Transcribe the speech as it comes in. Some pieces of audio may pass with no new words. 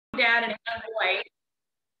dad, and a young boy.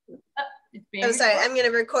 Oh, sorry. I'm going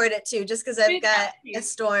to record it too, just because I've got a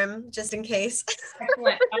storm, just in case.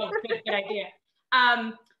 Excellent. Oh, good idea.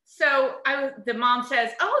 So the mom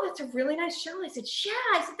says, "Oh, that's a really nice shell." I said, "Yeah."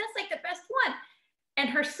 I said, "That's like the best one." And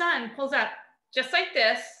her son pulls up just like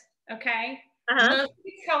this. Okay. Most of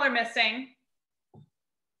the color missing.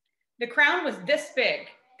 The crown was this big.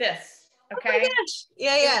 This. Okay. Oh my gosh.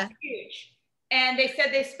 Yeah. Huge. And they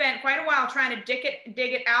said they spent quite a while trying to dig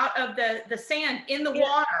it out of the sand in the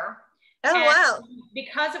water. Oh, and wow.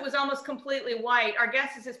 Because it was almost completely white, our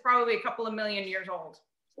guess is it's probably a couple of million years old.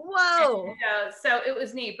 Whoa. And, so it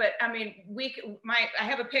was neat. But I mean, I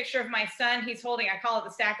have a picture of my son. He's holding, I call it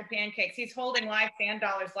the stack of pancakes. He's holding live sand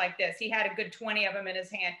dollars like this. He had a good 20 of them in his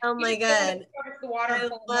hand. Oh my God. The water, I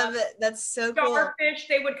love it. That's so cool. Starfish,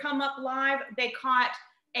 they would come up live. They caught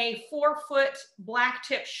a 4-foot black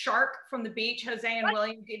tip shark from the beach. Jose and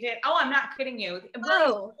William did. Oh, I'm not kidding you.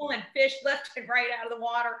 Oh. Pulling fish left and right out of the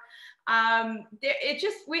water.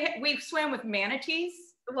 We swam with manatees.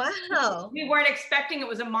 Wow. We weren't expecting. It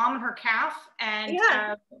was a mom and her calf, and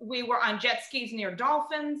we were on jet skis near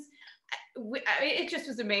dolphins. It just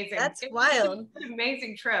was amazing. That's wild. It was an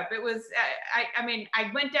amazing trip. It was. I mean,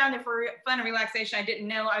 I went down there for fun and relaxation. I didn't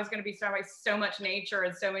know I was going to be surrounded by so much nature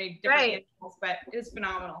and so many different animals, but it was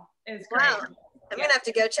phenomenal. It was great. Wow. I'm gonna have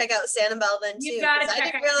to go check out Sanibel then too. I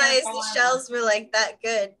didn't realize the shells were like that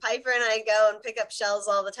good. Piper and I go and pick up shells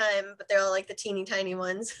all the time, but they're all like the teeny tiny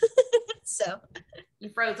ones. So you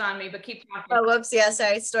froze on me, but keep talking. Oh, whoops! Yeah,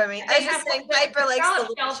 sorry, Stormy. I was just saying, Piper likes the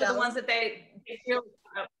little shells. The ones that they really.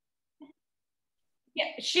 Yeah,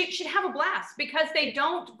 she'd have a blast because they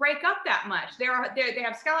don't break up that much. They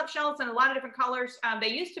have scallop shells in a lot of different colors. They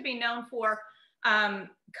used to be known for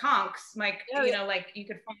conchs, like like you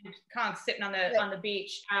could find conchs sitting on the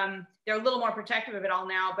beach. They're a little more protective of it all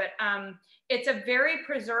now, but it's a very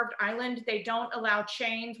preserved island. They don't allow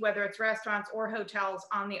chains, whether it's restaurants or hotels,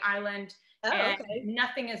 on the island.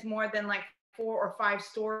 Nothing is more than like 4 or 5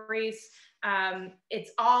 stories.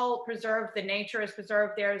 It's all preserved. The nature is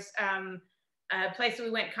preserved. There's a place that we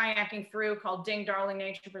went kayaking through called Ding Darling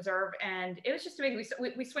Nature Preserve, and it was just amazing.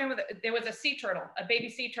 We swam with there was a sea turtle, a baby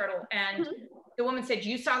sea turtle, and the woman said,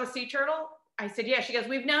 "You saw the sea turtle?" I said, "Yeah." She goes,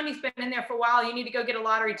 "We've known he's been in there for a while. You need to go get a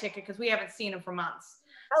lottery ticket because we haven't seen him for months."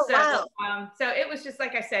 Oh, wow. So it was just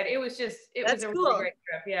like I said, it was a really great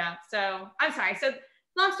trip. Yeah. So I'm sorry. So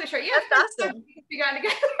long story short, that's awesome. We got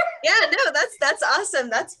together. Yeah, no, that's awesome.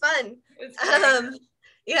 That's fun.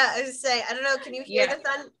 Yeah, I was saying, I don't know. Can you hear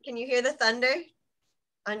Can you hear the thunder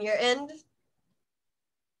on your end?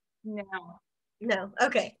 No.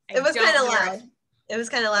 Okay. It was kind of loud. It was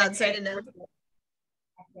kind of loud, so I didn't know.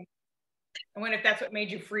 I wonder if that's what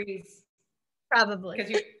made you freeze. Probably.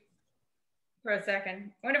 Because you, for a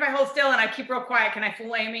second. I wonder if I hold still and I keep real quiet, can I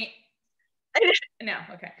fool Amy? No.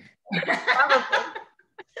 Okay. Probably.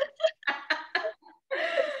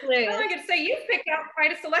 What am I going to say? You've picked out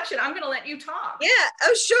quite a selection. I'm going to let you talk. Yeah.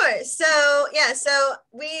 Oh, sure. So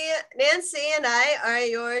Nancy and I are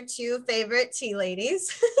your 2 favorite tea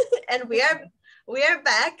ladies, and we are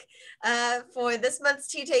back for this month's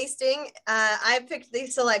tea tasting. I picked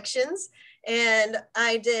these selections, and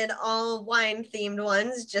I did all wine themed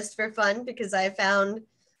ones just for fun because I found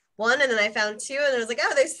 1 and then I found 2, and I was like,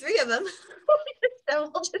 oh, there's 3 of them. So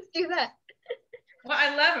we'll just do that. Well,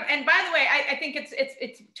 I love them. And by the way, I think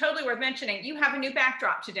it's totally worth mentioning. You have a new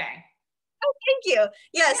backdrop today. Oh, thank you.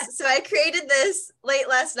 Yes. So I created this late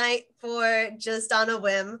last night for just on a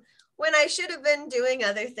whim when I should have been doing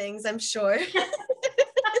other things, I'm sure.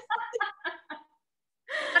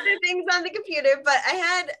 Other things on the computer, but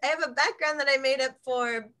I have a background that I made up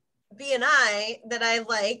for B&I that I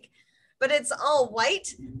like, but it's all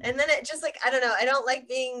white. And then it just like, I don't know, I don't like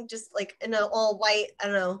being just like in an all white, I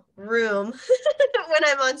don't know, room when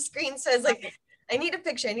I'm on screen. So I was like, I need a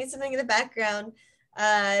picture. I need something in the background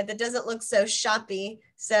that doesn't look so shoppy.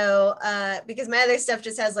 So because my other stuff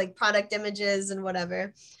just has like product images and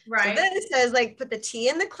whatever. Right. So this says like, put the tea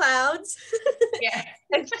in the clouds. Yeah.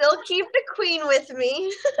 And still keep the queen with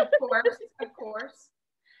me. Of course.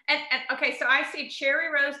 And okay, so I see Cherry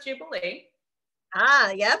Rose Jubilee.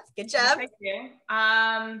 Ah, yep. Good job. Thank you.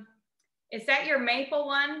 Is that your maple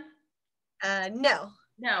one? No.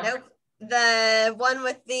 Nope. The one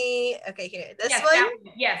with the, okay, here, this one?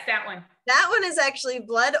 That one. That one is actually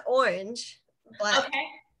blood orange. Black. Okay.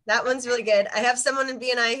 That one's really good. I have someone in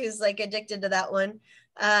B&I who's like addicted to that one.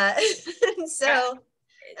 And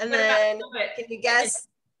then, can you guess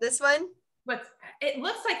this one? It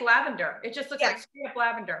looks like lavender. It just looks like straight up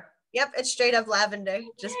lavender. Yep, it's straight up lavender,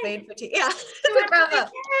 just made for tea. Yeah. Bravo. All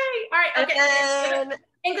right, okay. And then,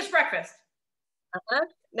 English breakfast.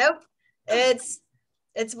 Nope. It's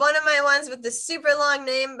one of my ones with the super long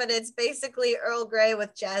name, but it's basically Earl Grey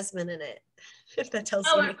with jasmine in it. If that tells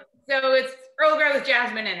you anything. So it's Earl Grey with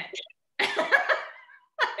jasmine in it. I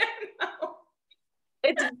don't know.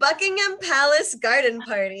 It's Buckingham Palace Garden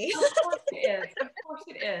Party. Of course it is. Of course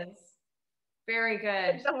it is. Very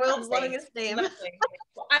good. The world's longest name. And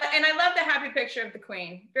I love the happy picture of the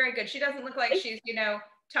queen. Very good. She doesn't look like she's,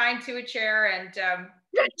 tied to a chair and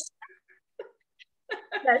yeah,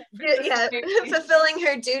 fulfilling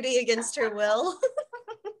her duty against her will.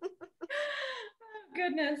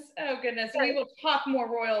 Oh goodness. We will talk more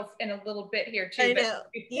royals in a little bit here too. I know.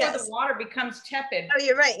 Before the water becomes tepid. Oh,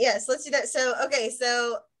 you're right. Yes, let's do that. So, okay,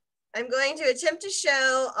 so I'm going to attempt to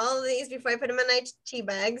show all of these before I put them in my tea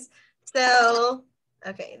bags. So,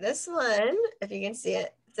 okay, this one, if you can see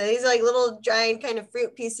it. So these are like little dried kind of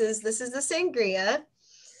fruit pieces. This is the sangria.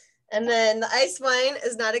 And then the ice wine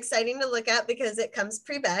is not exciting to look at because it comes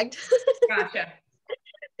pre-bagged. Gotcha.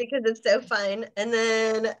 Because it's so fine. And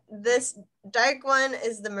then this dark one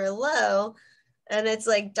is the Merlot. And it's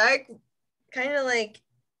like dark, kind of like,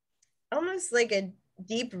 almost like a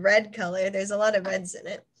deep red color. There's a lot of reds in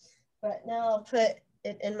it. But now I'll put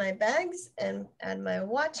it in my bags and add my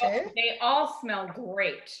water. Oh, they all smell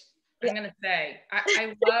great. I'm going to say.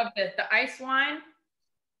 I love this. The ice wine.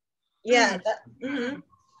 Yeah.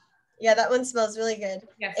 Yeah, that one smells really good.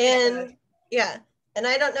 Yes, and yeah, and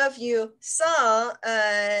I don't know if you saw,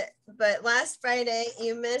 but last Friday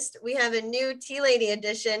you missed, we have a new tea lady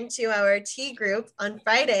addition to our tea group on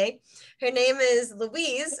Friday. Her name is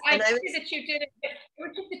Louise. I see that you did it. It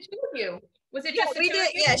was just the two of you. Was it just the two of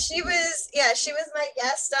you? Yeah, she was my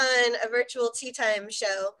guest on a virtual tea time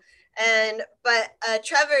show. But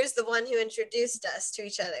Trevor is the one who introduced us to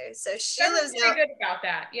each other. So she lives out. Very good about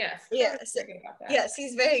that. Yes. Yes. Yes,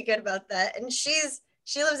 he's very good about that. And she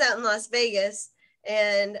lives out in Las Vegas,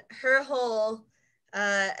 and her whole,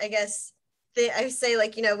 I guess, I say,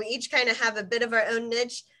 like, we each kind of have a bit of our own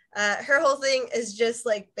niche. Her whole thing is just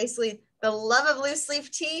like basically the love of loose leaf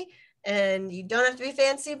tea, and you don't have to be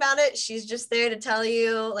fancy about it. She's just there to tell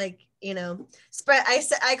you, like, spread.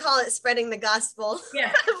 I call it spreading the gospel.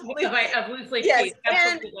 Yeah, of loose leaf tea.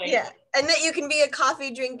 Absolutely. And that you can be a coffee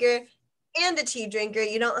drinker and a tea drinker.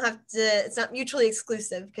 You don't have to. It's not mutually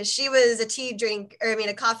exclusive, because she was a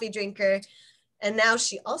coffee drinker, and now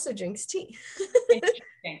she also drinks tea.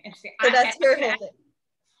 Interesting. So that's her whole thing.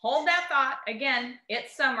 Hold that thought. Again,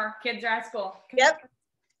 it's summer. Kids are at school. Come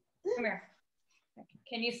here.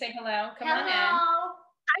 Can you say hello? Come on in.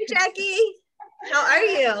 Hi, Jackie. How are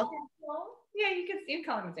you? Yeah, you can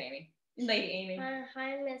call her Miss Amy. Lady Amy.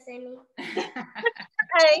 Hi, Miss Amy.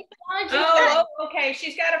 Hey. Oh, okay.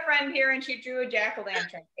 She's got a friend here, and she drew a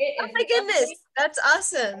jack-o'-lantern. Oh my goodness, that's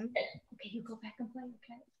awesome. Okay, you go back and play.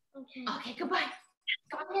 Okay. Okay, goodbye.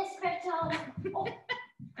 Miss Crypto.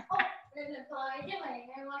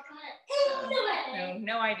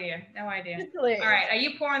 No idea. All right, are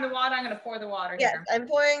you pouring the water? I'm going to pour the water here. Yes, I'm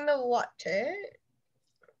pouring the water.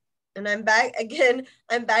 And I'm back again.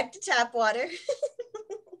 I'm back to tap water.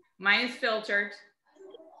 Mine is filtered.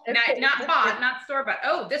 Okay. Not hot, not store-bought.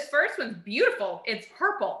 Oh, this first one's beautiful. It's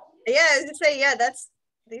purple. Yeah, I was gonna say,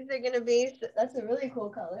 these are gonna be, that's a really cool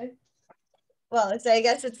color. Well, so I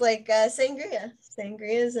guess it's like sangria.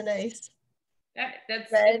 Sangria is a nice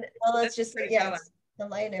that's red. Well, it's just color. The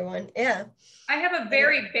lighter one. Yeah. I have a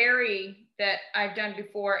berry that I've done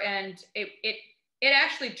before, and it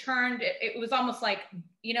actually turned. It was almost like,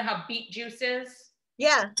 how beet juice is.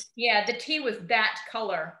 Yeah. Yeah, the tea was that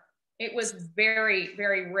color. It was very,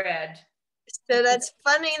 very red. So that's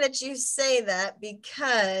funny that you say that,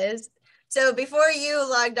 because so before you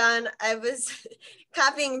logged on, I was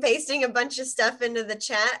copying and pasting a bunch of stuff into the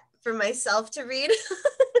chat for myself to read.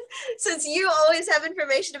 Since you always have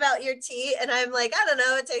information about your tea, and I'm like, I don't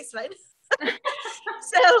know, it tastes fine.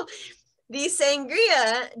 So the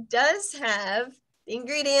sangria does have the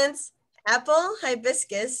ingredients: apple,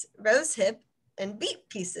 hibiscus, rosehip, and beet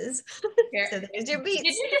pieces. So there's your beets.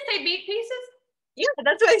 Did you just say beet pieces? Yeah,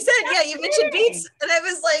 that's what I said. Yeah, you mentioned beets, and I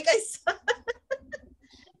was like, I saw.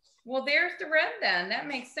 Well, there's the red then. That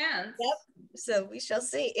makes sense. Yep. So we shall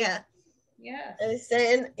see. Yeah. Yeah. I was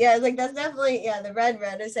saying, like that's definitely, the red.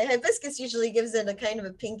 I say hibiscus usually gives it a kind of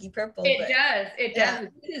a pinky purple. It does. It does.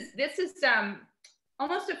 This is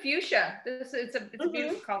almost a fuchsia. It's a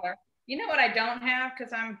beautiful color. You know what I don't have,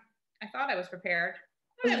 because I thought I was prepared.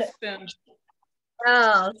 I have a spoon.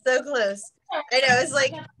 Oh, so close. I know. It's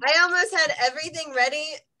like I almost had everything ready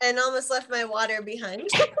and almost left my water behind.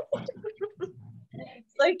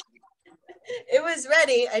 Like it was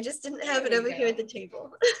ready. I just didn't have it over here at the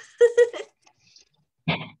table.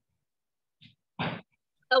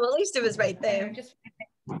 Oh, well, at least it was right there. Just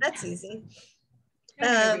That's easy.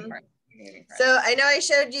 so I know I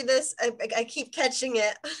showed you this. I keep catching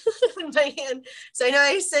it in my hand. So I know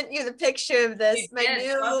I sent you the picture of this, my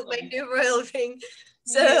new royal ring.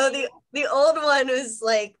 So the old one was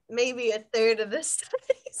like maybe a third of this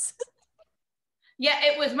size. Yeah,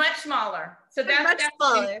 it was much smaller. So that's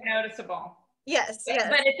smaller. Noticeable. Yes, yes.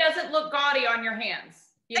 But it doesn't look gaudy on your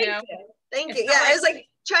hands, you know? Thank you. Yeah, I was like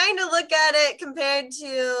trying to look at it compared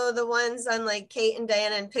to the ones on like Kate and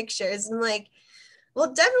Diana in pictures. And like, well,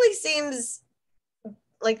 it definitely seems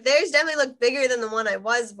like theirs definitely look bigger than the one I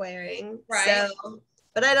was wearing. Right. So,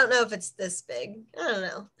 but I don't know if it's this big. I don't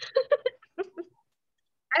know. I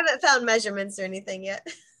haven't found measurements or anything yet.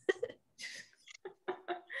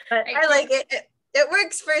 But I like it. It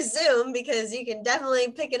works for Zoom because you can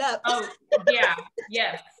definitely pick it up. Oh, yeah,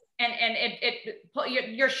 yes. And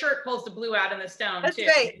your shirt pulls the blue out in the stone. That's too.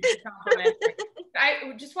 Great.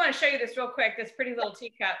 I just want to show you this real quick, this pretty little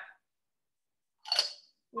teacup.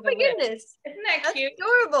 Oh my goodness. Isn't that cute?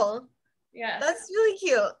 Adorable. Yeah. That's really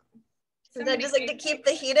cute. Is that just like to keep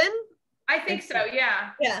the heat in? I think so,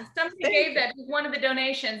 yeah. Yeah. Somebody gave that as one of the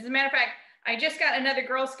donations. As a matter of fact, I just got another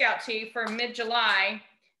Girl Scout tee for mid-July.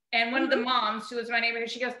 And one of the moms who was in my neighborhood,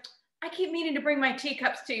 she goes, I keep meaning to bring my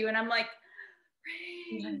teacups to you. And I'm like,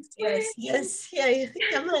 yes. Yeah,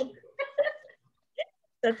 come on.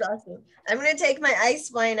 That's awesome. I'm going to take my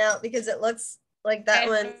ice wine out because it looks like that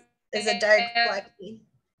one is a dark black tea.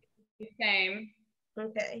 Same.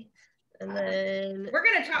 Okay. And then we're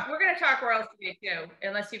gonna talk royals today too,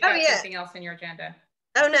 unless you've got something else in your agenda.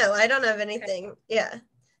 Oh no, I don't have anything. Okay. Yeah.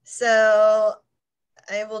 So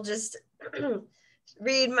I will just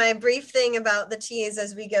read my brief thing about the teas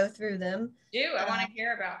as we go through them. I want to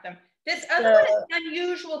hear about them. This other one is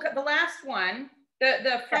unusual. The last one,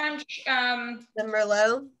 the French, the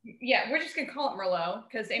Merlot. Yeah, we're just gonna call it Merlot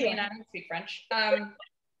because Amy and I don't speak French.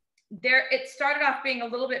 It started off being a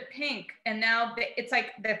little bit pink, and now it's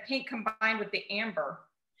like the pink combined with the amber.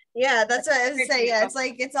 Yeah, that's what I was saying. Yeah,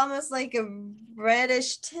 it's almost like a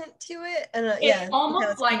reddish tint to it, and it's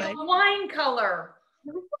almost like a wine color.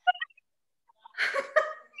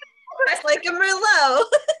 It's like a Merlot.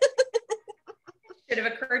 Should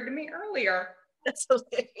have occurred to me earlier. That's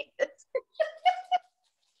hilarious.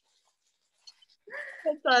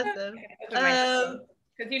 That's awesome. Because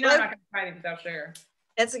I'm not going to try these without sugar.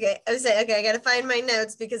 That's okay. I was saying, okay, I got to find my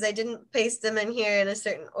notes because I didn't paste them in here in a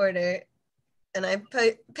certain order. And I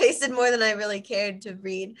pasted more than I really cared to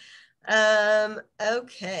read.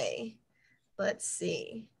 Okay. Let's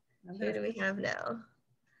see. Who do we have now?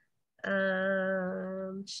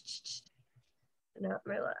 Not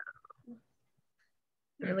Merlot.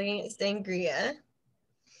 We're looking at Sangria.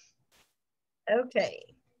 Okay.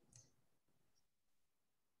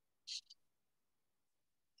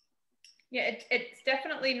 Yeah, it's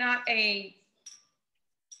definitely not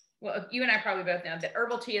well, you and I probably both know that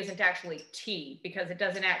herbal tea isn't actually tea because it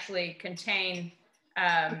doesn't actually contain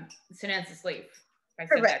sinensis leaf, if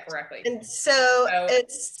I said that correctly. And so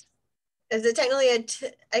is it technically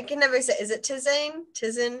I can never say, is it tisane?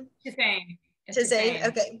 Tisane? Tisane,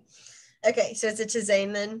 okay. Okay, so it's a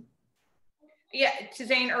tisane then? Yeah,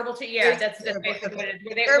 tisane, herbal tea, yeah, that's basically what it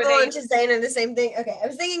is. Herbal and tisane are the same thing? Okay, I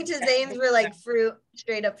was thinking tisanes were like fruit,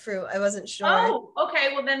 straight up fruit. I wasn't sure. Oh,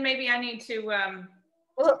 okay, well then maybe I need to...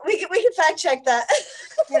 Well, we can fact check that.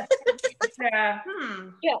 Yeah.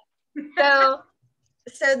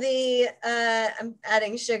 So the I'm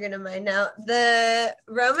adding sugar to mine now. The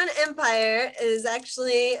Roman Empire is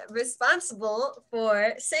actually responsible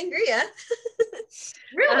for sangria.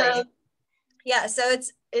 Really? Yeah. So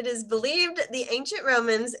it is believed the ancient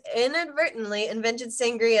Romans inadvertently invented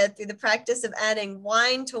sangria through the practice of adding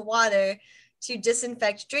wine to water to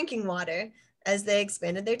disinfect drinking water as they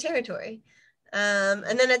expanded their territory.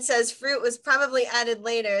 And then it says fruit was probably added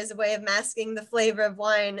later as a way of masking the flavor of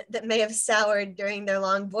wine that may have soured during their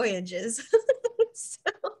long voyages. Once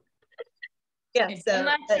it's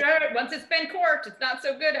been corked, it's not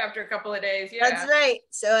so good after a couple of days. Yeah, that's right.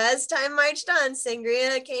 So as time marched on,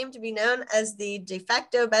 sangria came to be known as the de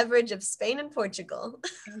facto beverage of Spain and Portugal.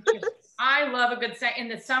 I love a good in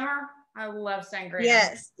the summer. I love sangria.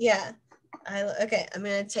 Yes, yeah. Okay, I'm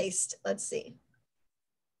gonna taste. Let's see.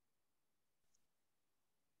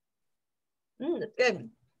 That's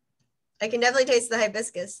good. I can definitely taste the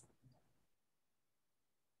hibiscus.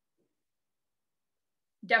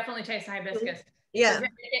 Definitely taste the hibiscus. Yeah.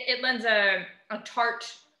 It lends a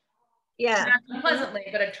tart, not unpleasantly,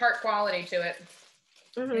 but a tart quality to it.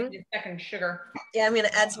 Maybe a second sugar. Yeah, I'm going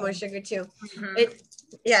to add some more sugar too. It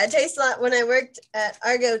tastes a lot. When I worked at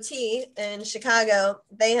Argo Tea in Chicago,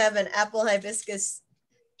 they have an apple hibiscus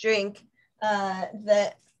drink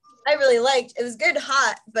that I really liked. It was good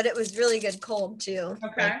hot, but it was really good cold too.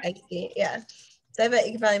 Okay. Like iced tea. Yeah. So I bet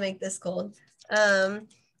you could probably make this cold.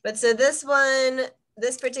 But so this one,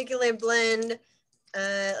 this particular blend,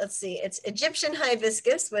 let's see, it's Egyptian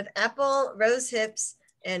hibiscus with apple, rose hips,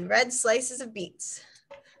 and red slices of beets.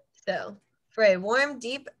 So for a warm,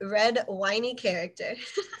 deep, red, winey character.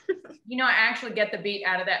 You know, I actually get the beet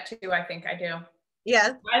out of that too. I think I do.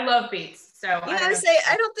 Yeah. I love beets. So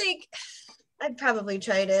I don't think I've probably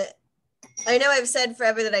tried it. I know I've said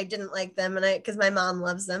forever that I didn't like them, and because my mom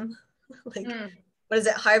loves them. Like, what is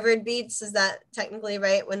it? Harvard beets? Is that technically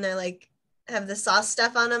right when they're like have the sauce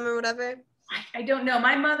stuff on them or whatever? I don't know.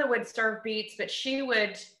 My mother would serve beets, but she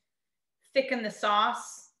would thicken the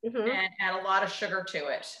sauce and add a lot of sugar to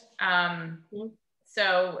it.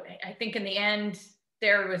 So I think in the end,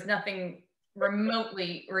 there was nothing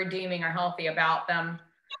remotely redeeming or healthy about them.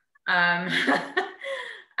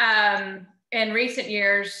 In recent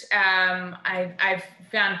years, I've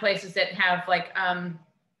found places that have like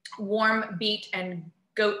warm beet and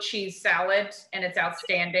goat cheese salad, and it's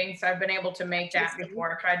outstanding. So I've been able to make that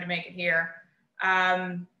before. I tried to make it here.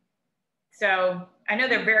 So I know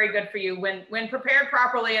they're very good for you when prepared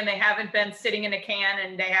properly, and they haven't been sitting in a can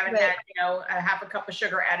and they haven't had, you know, a half a cup of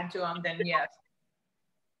sugar added to them, then yes.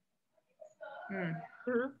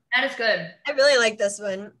 That is good. I really like this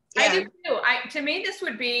one. Yeah. I do too. To me, this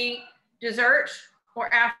would be dessert or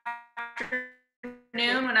afternoon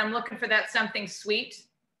when I'm looking for that something sweet.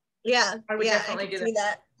 Yeah. I would definitely do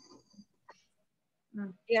that.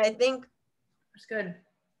 Yeah, I think it's good.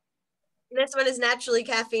 This one is naturally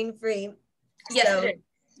caffeine free. Yes, so it is.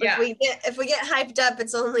 Yeah. If we get hyped up,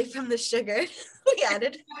 it's only from the sugar we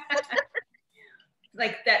added.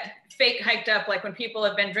 Like that fake hyped up, like when people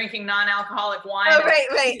have been drinking non-alcoholic wine. Oh, right.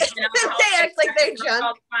 They act like they're drunk.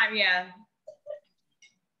 All the time, yeah.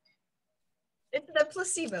 It's the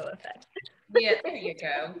placebo effect. Yeah, there you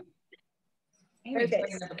go. Amy's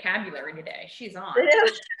learning the vocabulary today. She's on.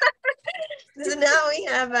 So now we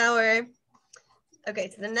have our, so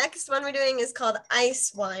the next one we're doing is called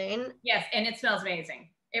Icewine. Yes, and it smells amazing.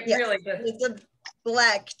 It really does. It's a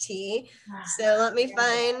black tea. So let me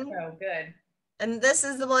find. So good. And this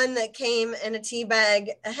is the one that came in a tea bag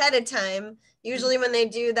ahead of time. Usually when they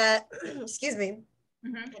do that, excuse me,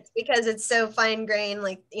 it's because it's so fine grain,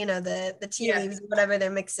 like, you know, the tea leaves, whatever they're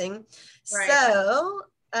mixing. Right. So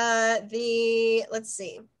let's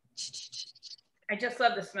see. I just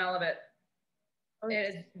love the smell of it. It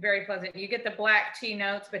is very pleasant. You get the black tea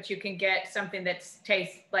notes, but you can get something that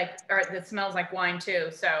tastes like, or that smells like wine too.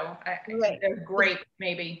 So they're great,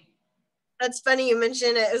 maybe. That's funny you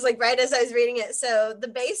mentioned it. It was like right as I was reading it. So the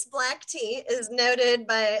base black tea is noted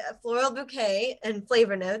by a floral bouquet and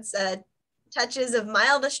flavor notes, touches of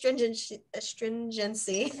mild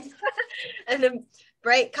astringency and a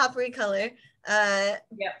bright coppery color.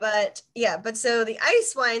 But so the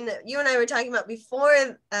ice wine that you and I were talking about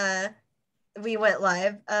before we went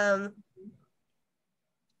live, I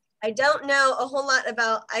don't know a whole lot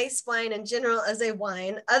about ice wine in general as a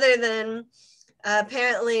wine, other than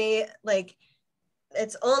apparently, like,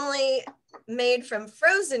 it's only made from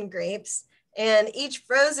frozen grapes, and each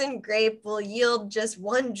frozen grape will yield just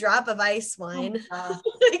 1 drop of ice wine.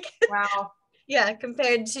 Wow. Yeah,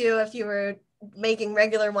 compared to if you were making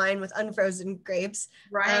regular wine with unfrozen grapes.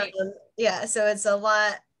 Right. So it's a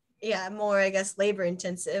lot, more, I guess, labor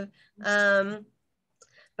intensive. But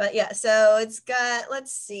so it's got,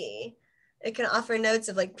 let's see, it can offer notes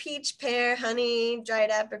of like peach, pear, honey, dried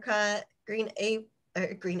apricot, green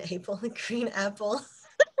apple.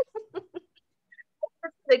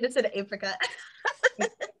 They just said apricot.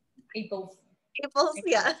 Apples.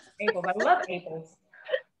 Yeah. Apples. I love apples.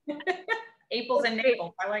 Apples and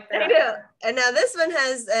Naples. I like that. I do. And now this one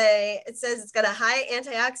has it says it's got a high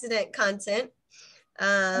antioxidant content.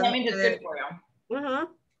 That means it's good for you.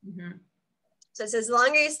 So it says the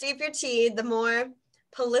longer you steep your tea, the more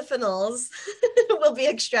polyphenols will be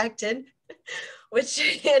extracted, which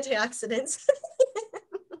are antioxidants.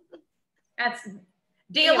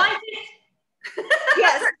 Do you like it?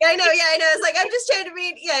 Yes, I know. Yeah, I know. It's like, I'm just trying to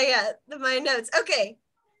read. My notes. Okay.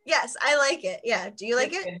 Yes, I like it. Yeah. Do you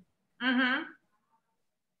like it? I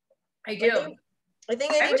do. I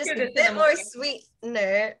think I need just a bit more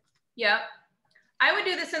sweetener. Yeah. I would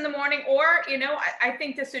do this in the morning, or, you know, I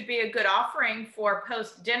think this would be a good offering for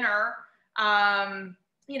post dinner.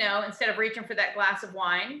 You know, instead of reaching for that glass of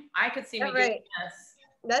wine, I could see me doing this.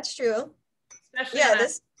 That's true. Especially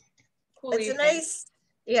it's evening. A nice,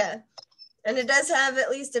 and it does have at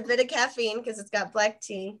least a bit of caffeine because it's got black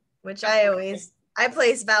tea, which I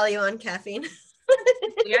place value on caffeine.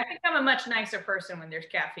 you. I think I'm a much nicer person when there's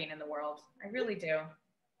caffeine in the world. I really do.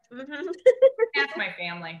 Mm-hmm. Ask my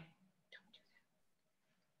family.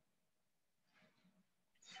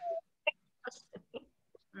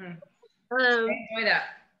 I enjoy that.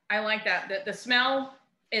 I like that. The smell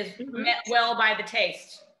is met well by the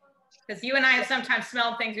taste. Because you and I have sometimes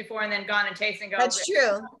smelled things before and then gone and tasted and go. That's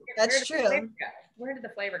true. That's true. Where did the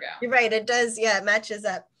flavor go? You're right. It does. Yeah, it matches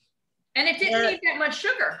up. And it didn't need that much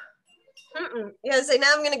sugar. Yeah, so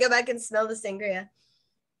now I'm going to go back and smell the sangria.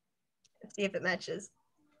 Let's see if it matches.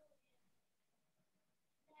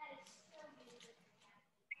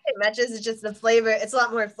 It matches. It's just the flavor. It's a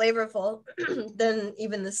lot more flavorful than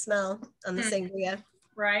even the smell on the sangria.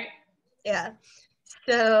 Right. Yeah.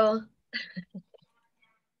 So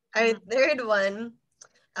our third one,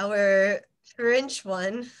 our French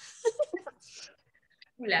one.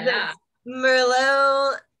 Ooh la la.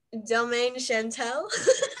 Merlot Domaine Chantel.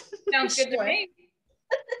 Sounds good to me.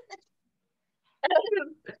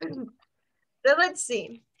 So let's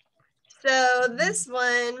see. So this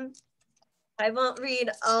one, I won't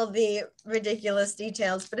read all the ridiculous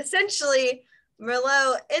details, but essentially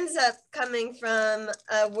Merlot ends up coming from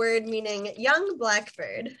a word meaning young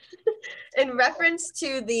blackbird in reference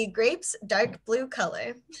to the grape's dark blue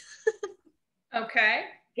color. Okay.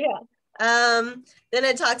 Yeah. Then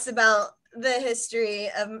it talks about the history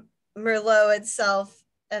of Merlot itself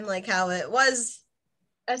and like how it was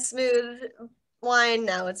a smooth wine,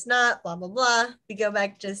 now it's not, blah, blah, blah. We go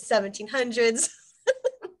back to 1700s.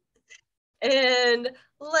 And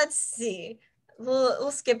let's see.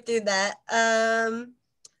 We'll skip through that.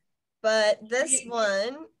 But this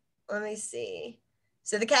one, let me see.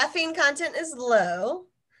 So the caffeine content is low.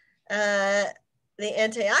 The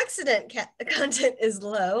antioxidant content is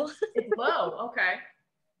low. It's low. Okay.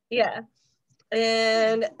 Yeah.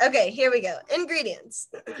 And okay, here we go. Ingredients.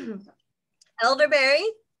 Elderberry,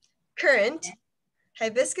 currant,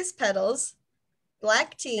 hibiscus petals,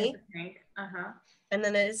 black tea, and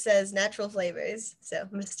then it says natural flavors, so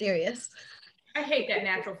mysterious. I hate that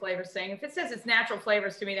natural flavors thing. If it says it's natural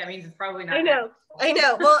flavors to me, that means it's probably not. I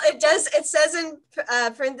know. Well, it does. It says in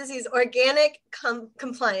parentheses, organic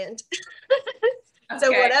compliant. So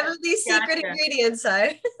whatever these secret ingredients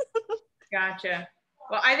are. Gotcha.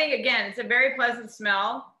 Well, I think again, it's a very pleasant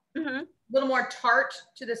smell. A little more tart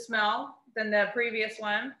to the smell than the previous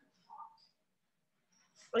one.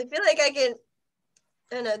 I feel like I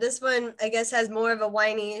don't know, this one, I guess, has more of a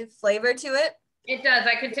winey flavor to it. It does.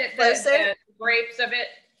 I could taste the grapes of it.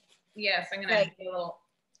 Yes, I'm going to get a little,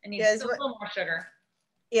 I need a little more sugar.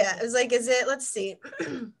 Yeah, it was like, is it, let's see.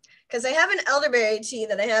 Because I have an elderberry tea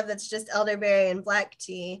that I have that's just elderberry and black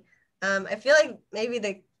tea. I feel like maybe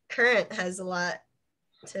the currant has a lot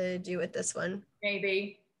to do with this one.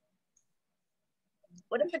 Maybe.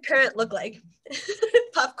 What does the currant look like?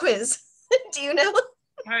 Pop quiz. Do you know?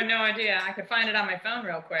 I have no idea. I could find it on my phone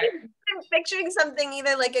real quick. I'm picturing something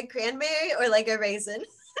either like a cranberry or like a raisin.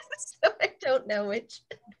 So I don't know which.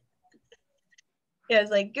 Yeah,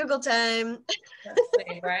 it's like Google time. Let's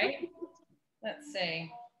see, right? Let's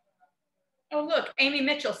see. Oh, look, Amy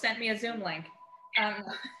Mitchell sent me a Zoom link.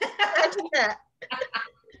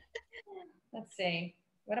 Let's see.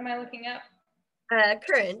 What am I looking up?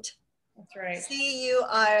 Currant. That's right.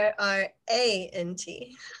 Currant.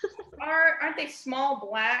 Aren't they small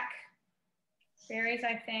black berries,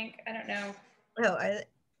 I think? I don't know. Oh, are they?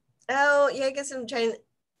 Oh, yeah, I guess I'm trying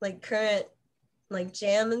like currant, like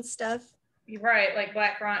jam and stuff. You're right, like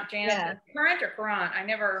black currant jam. Yeah. Currant or currant? I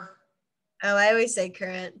never. Oh, I always say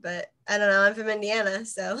currant, but I don't know. I'm from Indiana,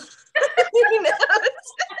 so who knows?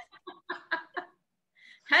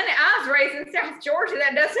 Honey, I was raised in South Georgia.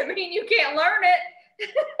 That doesn't mean you can't learn it.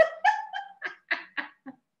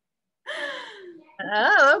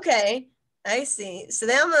 Oh, okay. I see. So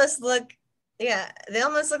they almost look, they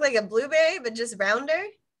almost look like a blueberry, but just rounder.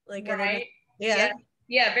 Like right. Yeah,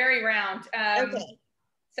 very round. Okay.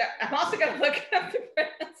 So I'm also going to look up the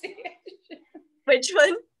pronunciation. Which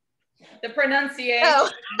one? The pronunciation. Oh.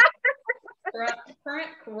 Currant.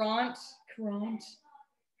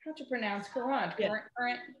 How to pronounce currant? Yeah.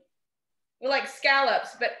 Currant. Well, like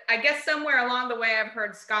scallops, but I guess somewhere along the way I've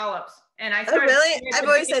heard scallops. And I started. Oh, really? I've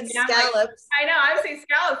always said scallops. Like, I know, I've seen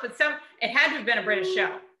scallops, but it had to have been a British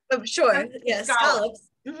show. Oh, sure. Yeah, scallops.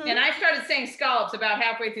 And I started saying scallops about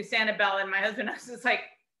halfway through Sanibel, and my husband was just like,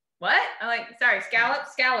 what? I'm like, sorry,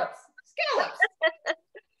 scallops.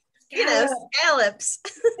 You know, scallops.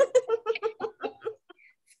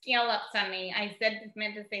 Scallops, honey. I said it's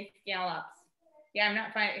meant to say scallops. Yeah, I'm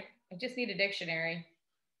not finding. I just need a dictionary.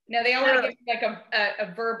 No, they all want to give me like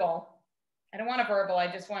a verbal. I don't want a verbal.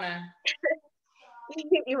 I just want to.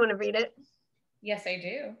 You want to read it? Yes, I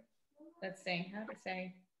do. Let's see. How to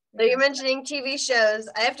say? So you're mentioning TV shows.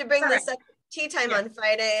 I have to bring this up tea time Yeah. on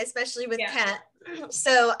Friday, especially with Yeah. Kat.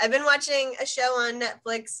 So I've been watching a show on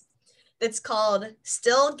Netflix that's called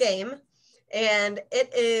Still Game, and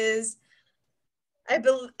it is, I'm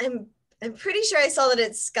pretty sure I saw that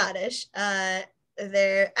it's Scottish.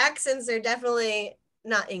 Their accents are definitely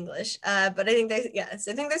not English, but I think I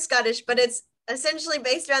think they're Scottish, but it's essentially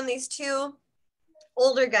based around these two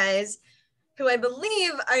older guys who I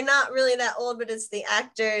believe are not really that old, but it's the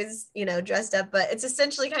actors, you know, dressed up. But it's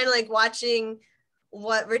essentially kind of like watching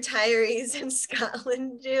what retirees in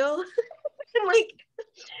Scotland do. And like,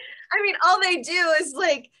 I mean, all they do is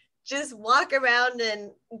like just walk around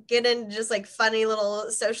and get into just like funny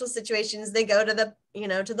little social situations. They go to the, you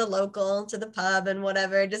know, to the local, to the pub and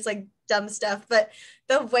whatever, just like dumb stuff. But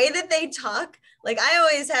the way that they talk, like I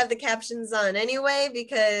always have the captions on anyway,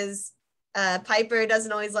 because Piper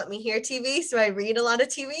doesn't always let me hear TV, so I read a lot of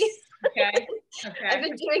TV. Okay. I've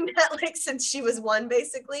been doing that like since she was 1,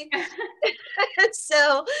 basically.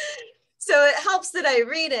 so it helps that I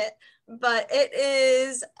read it, but it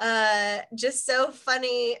is just so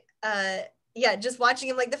funny. Yeah, just watching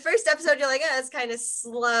him, like the first episode, you're like, oh, it's kind of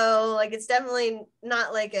slow. Like it's definitely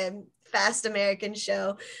not like a fast American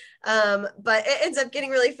show. But it ends up getting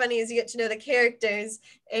really funny as you get to know the characters.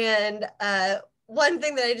 And one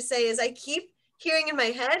thing that I just say is I keep hearing in my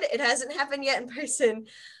head, it hasn't happened yet in person,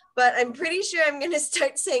 but I'm pretty sure I'm going to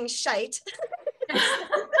start saying shite.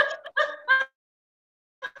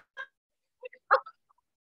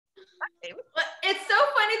 It's so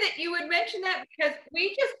funny that you would mention that, because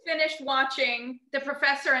we just finished watching The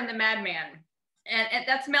Professor and the Madman. And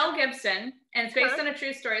that's Mel Gibson, and it's based on a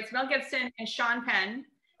true story. It's Mel Gibson and Sean Penn.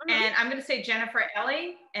 And I'm going to say Jennifer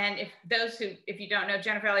Ellie. And if you don't know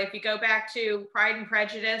Jennifer Ellie, if you go back to Pride and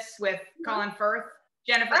Prejudice with Colin Firth,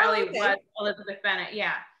 Jennifer Ellie was Elizabeth Bennet.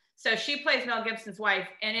 Yeah. So she plays Mel Gibson's wife.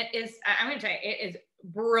 And it is, I'm going to tell you, it is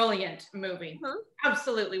brilliant movie.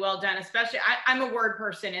 Absolutely well done. Especially, I'm a word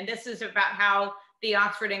person, and this is about how the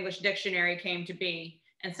Oxford English Dictionary came to be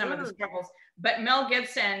and some of the struggles. But Mel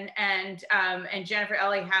Gibson and Jennifer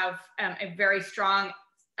Ellie have a very strong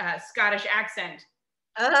Scottish accent.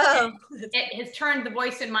 Oh, it has turned the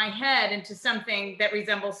voice in my head into something that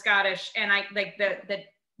resembles Scottish, and I like the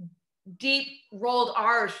deep rolled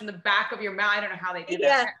R's from the back of your mouth. I don't know how they do that.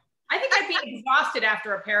 Yeah. I think I'd be exhausted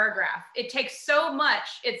after a paragraph. It takes so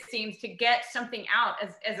much, it seems, to get something out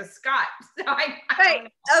as a Scot. So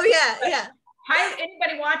Oh yeah.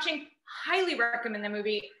 Anybody watching, highly recommend the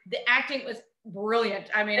movie. The acting was brilliant.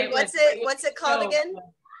 I mean, what's it called again?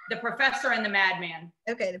 The Professor and the Madman.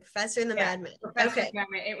 Okay, The Professor and the Madman. Professor and the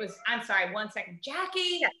Madman. It was, I'm sorry, 1 second.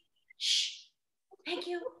 Jackie. Yeah. Shh. Thank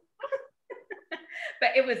you. But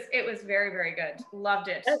it was very, very good. Loved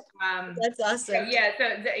it. That's awesome. So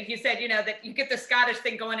you said, you know, that you get the Scottish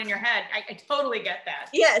thing going in your head. I totally get that.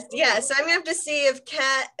 Yes, yeah. So I'm gonna have to see if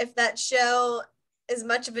that show is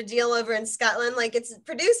much of a deal over in Scotland. Like it's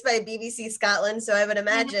produced by BBC Scotland, so I would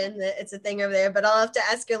imagine that it's a thing over there. But I'll have to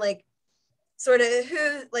ask her, like, sort of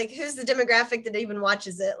who's the demographic that even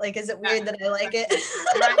watches it? Like, is it weird that I like it?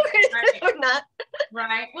 Right. Or not?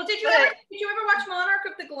 Right. Well, did you ever watch Monarch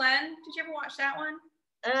of the Glen? Did you ever watch that one?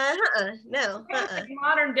 No. Like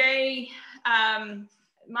modern day.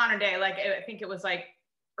 Like I think it was like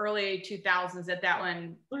early 2000s that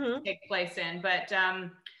one take place in. But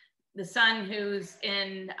the son who's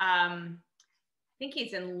in I think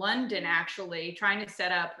he's in London actually, trying to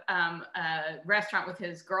set up a restaurant with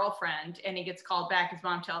his girlfriend, and he gets called back. His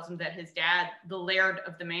mom tells him that his dad, the laird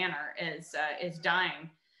of the manor, is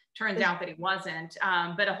dying. Turns out that he wasn't.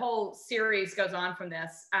 But a whole series goes on from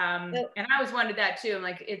this, and I always wondered that too. I'm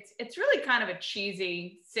like, it's really kind of a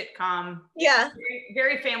cheesy sitcom. Yeah. Very,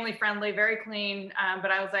 very family friendly, very clean.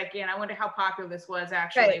 But I was like, I wonder how popular this was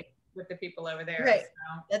actually with the people over there. Right.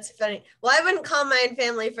 So. That's funny. Well, I wouldn't call mine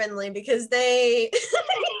family friendly because they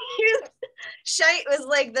shite was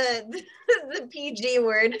like the PG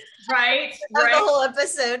word. Right. Of the whole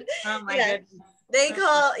episode. Oh my goodness. They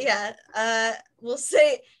call, we'll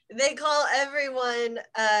say they call everyone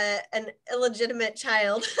an illegitimate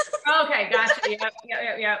child. Okay, gotcha.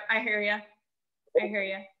 Yep. I hear you.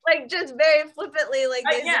 Like just very flippantly, like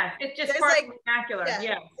it's just part of vernacular.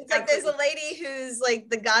 Yeah. It's like there's a lady who's like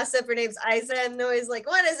the gossip. Her name's Isa, and they're always like,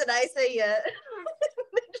 "What is it, Isa?" Yeah,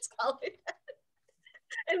 they just call her that,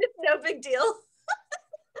 and it's no big deal.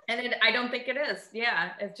 And I don't think it is.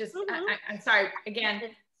 Yeah, it's just. I'm sorry. Again,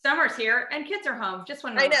 summer's here and kids are home. Just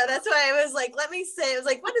one. I know. That's why I was like, let me say. I was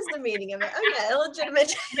like, what is the meaning of it? Oh yeah,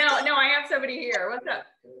 illegitimate. No, I have somebody here. What's up?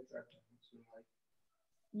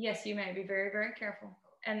 Yes, you may be very, very careful.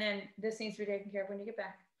 and then this needs to be taken care of when you get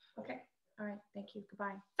back. Okay. All right. Thank you.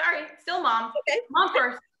 Goodbye. Sorry. Still mom. Okay. Mom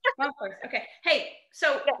first. Mom first. Okay. Hey,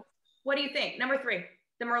 so Yeah. what do you think? Number 3,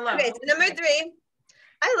 the Merlot. Okay, so number 3,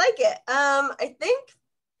 I like it. I think,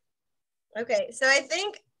 okay, so I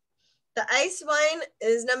think the ice wine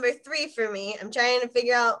is number 3 for me. I'm trying to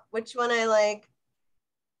figure out which one I like.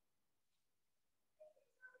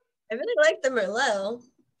 I really like the Merlot.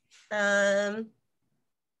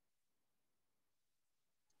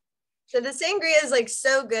 So the sangria is like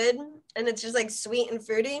so good, and it's just like sweet and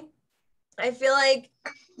fruity. I feel like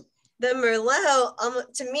the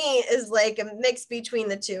Merlot, to me, is like a mix between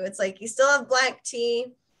the two. It's like you still have black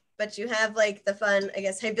tea, but you have like the fun, I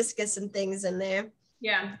guess, hibiscus and things in there.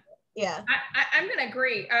 Yeah. Yeah. I'm gonna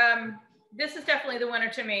agree. This is definitely the winner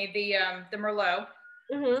to me, the Merlot.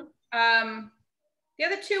 Mm-hmm. The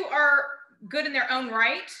other two are good in their own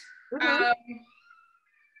right. Mm-hmm.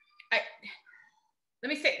 Let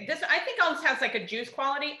me say this. I think almost has like a juice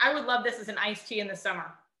quality. I would love this as an iced tea in the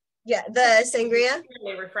summer. Yeah, the sangria.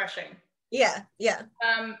 Really refreshing. Yeah, yeah.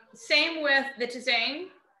 Same with the tisane,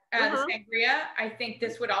 the Mhm. sangria. I think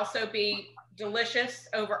this would also be delicious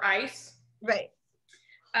over ice. Right.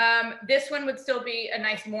 This one would still be a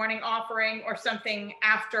nice morning offering or something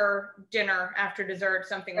after dinner, after dessert,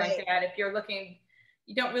 something Right. like that. If you're looking,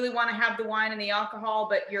 you don't really want to have the wine and the alcohol,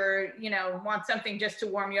 but you're, want something just to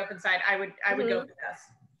warm you up inside, I would go for this.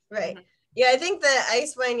 Right. Yeah, I think the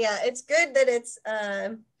ice wine, yeah, it's good that it's,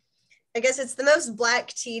 I guess it's the most black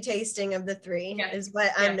tea tasting of the 3, Yes. is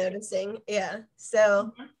what I'm noticing. Yeah.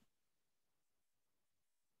 So,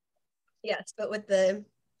 yes, but with the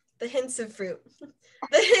hints of fruit,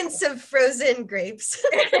 the hints of frozen grapes.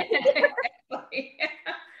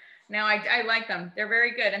 No, I like them. They're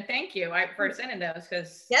very good. And thank you for sending those,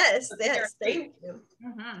 because Yes, thank you.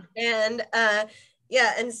 And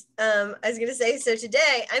yeah, and I was gonna say, so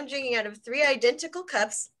today I'm drinking out of 3 identical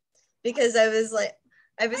cups, because I was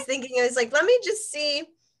thinking, let me just see,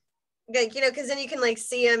 like, because then you can like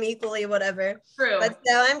see them equally, whatever. True. But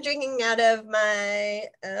so I'm drinking out of my,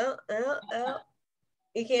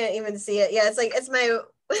 you can't even see it. Yeah, it's my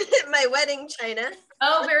my wedding china.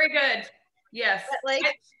 Oh, very good. Yes. But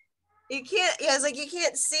like, you can't, yeah, it's like you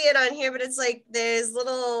can't see it on here, but it's like there's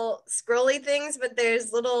little scrolly things, but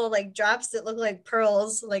there's little like drops that look like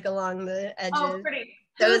pearls like along the edges. Oh, pretty.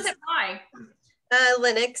 Who's it by?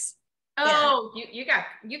 Linux. Oh, yeah.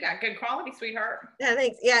 you got good quality, sweetheart. Yeah,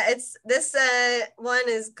 thanks. Yeah, it's this one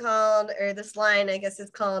is called, or this line, I guess, is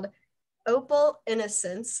called Opal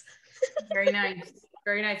Innocence. Very nice.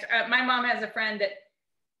 Very nice. My mom has a friend that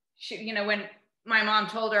she, when my mom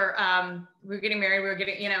told her we were getting married,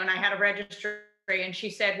 and I had a registry, and she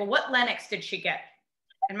said, well, what Lennox did she get?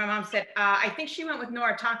 And my mom said, I think she went with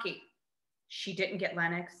Noritake. She didn't get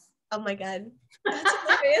Lennox. Oh my God. That's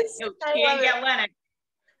hilarious. No, she didn't get Lennox.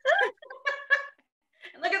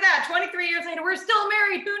 Look at that, 23 years later, we're still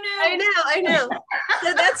married. Who knew? I know.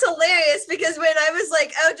 So that's hilarious, because when I was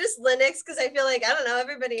like, oh, just Linux, because I feel like, I don't know,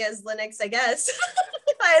 everybody has Linux, I guess.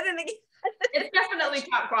 It's definitely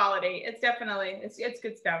top quality. It's definitely, it's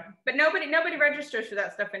good stuff. But nobody registers for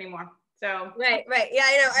that stuff anymore. So Right. Yeah,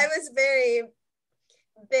 I know. I was very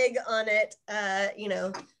big on it,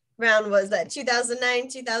 around, was that 2009,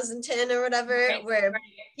 2010 or whatever, where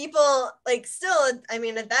people like still, I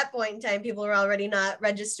mean, at that point in time, people were already not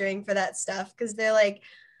registering for that stuff, because they're like,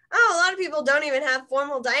 oh, a lot of people don't even have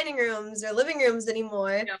formal dining rooms or living rooms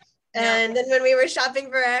anymore. No. And then when we were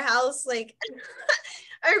shopping for our house, like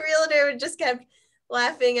our realtor just kept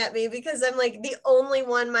laughing at me, because I'm like the only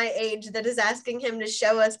one my age that is asking him to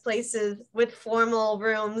show us places with formal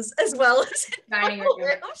rooms as well as dining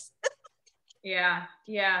rooms. Yeah.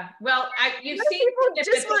 Well, you've seen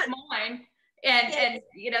snippets of mine, and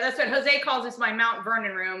that's what Jose calls this, my Mount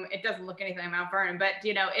Vernon room. It doesn't look anything like Mount Vernon, but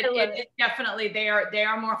it definitely, they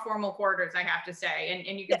are more formal quarters, I have to say.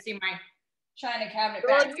 And you can see my china cabinet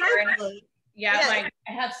back here. I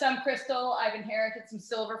have some crystal. I've inherited some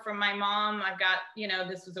silver from my mom. I've got,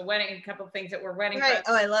 this was a wedding, a couple of things that were wedding presents.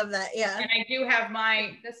 Oh, I love that. Yeah. And I do have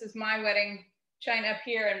this is my wedding china up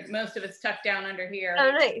here, and most of it's tucked down under here.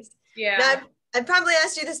 Oh, nice. Yeah. Now, I've probably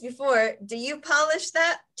asked you this before. Do you polish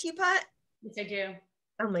that teapot? Yes, I do.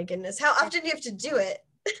 Oh my goodness. How often do you have to do it?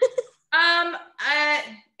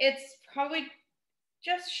 It's probably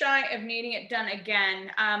just shy of needing it done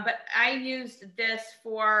again. But I used this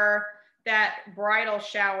for that bridal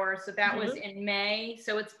shower. So that was in May.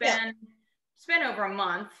 So it's been over a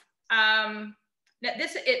month. Mine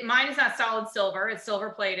is not solid silver, it's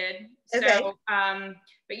silver plated. Okay. So,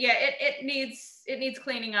 but yeah, it needs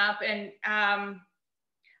cleaning up. And I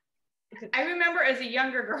remember as a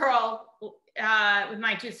younger girl, with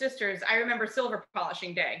my two sisters, I remember silver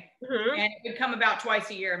polishing day, Mhm. and it would come about twice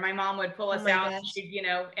a year. My mom would pull us my out. gosh. And she'd,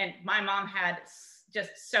 and my mom had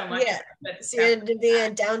just so much. Yeah. Of it, but So you had to be a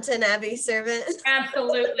Downton Abbey servant.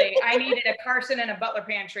 absolutely, I needed a Carson and a Butler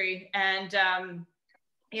pantry, and and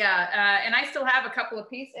I still have a couple of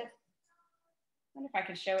pieces. I wonder if I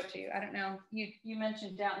can show it to you. I don't know. You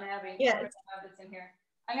mentioned Downton Abbey. Yeah. I have this in here.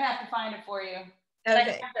 I'm gonna have to find it for you. But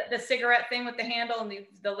Okay. I have the cigarette thing with the handle and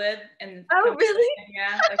the lid and. Oh, really?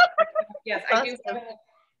 Yeah. Yes, I do. Awesome.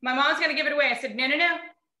 My mom's gonna give it away. I said no.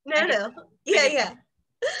 No. Yeah.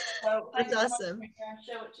 So That's awesome.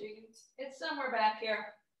 Show it to you. It's somewhere back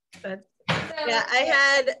here. Yeah,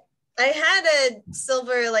 I had a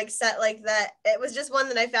silver like set like that. It was just one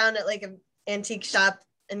that I found at like an antique shop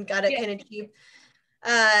and got it kind of cheap.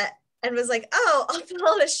 And was like, oh, I'll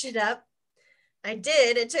polish it up. I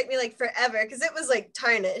did. It took me like forever because it was like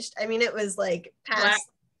tarnished. I mean, it was like past. Black.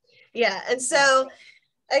 Yeah. And so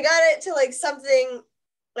I got it to like something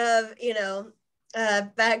of,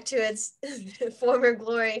 back to its former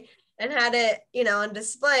glory and had it, on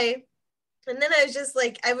display. And then I was just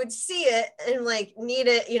like, I would see it and like need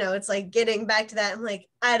it, it's like getting back to that. I'm like,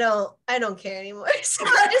 I don't care anymore. So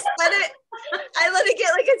I just let it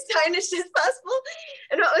get like as tarnished as possible.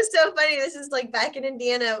 And what was so funny, this is like back in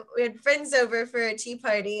Indiana, we had friends over for a tea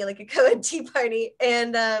party, like a co-ed tea party.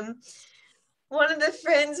 And one of the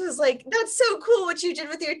friends was like, that's so cool what you did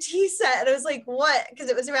with your tea set. And I was like, what? Because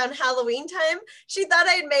it was around Halloween time. She thought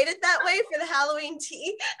I had made it that way for the Halloween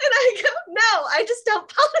tea. And I go, no, I just don't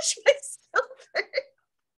polish my silver.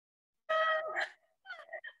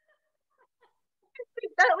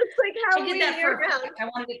 That looks like Halloween year round. I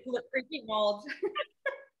wanted it to look freaky mold.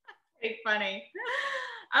 Pretty funny.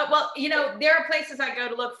 Well, there are places I go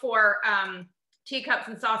to look for teacups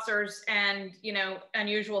and saucers and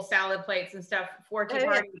unusual salad plates and stuff for tea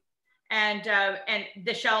parties. And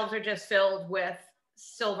the shelves are just filled with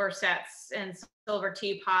silver sets and silver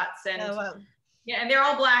teapots and and they're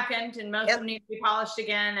all blackened and most of them need to be polished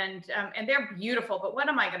again and they're beautiful, but what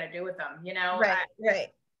am I going to do with them? Right.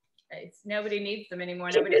 Nobody needs them anymore.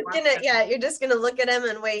 You're just gonna look at them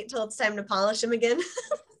and wait till it's time to polish them again.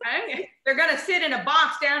 They're gonna sit in a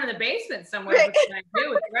box down in the basement somewhere, right. Which I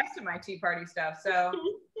do with the rest of my tea party stuff. So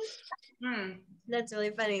that's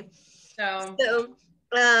really funny. So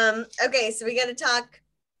okay, so we got to talk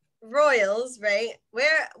royals, right?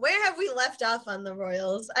 Where have we left off on the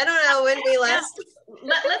royals? I don't know when we last.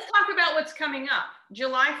 Let's talk about what's coming up.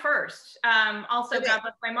 July 1st. Also, God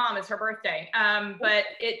bless my mom, it's her birthday. But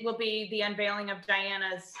it will be the unveiling of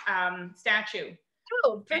Diana's statue.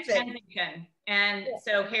 Oh, perfect. At Kensington. And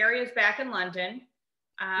so Harry is back in London.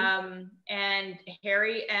 And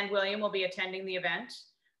Harry and William will be attending the event.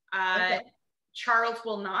 Charles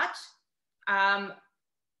will not. I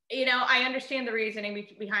understand the reasoning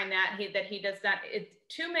behind that. He does not. It's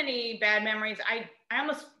too many bad memories. I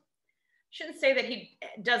almost shouldn't say that he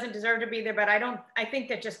doesn't deserve to be there, but I think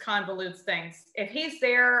that just convolutes things. If he's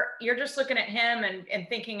there, you're just looking at him and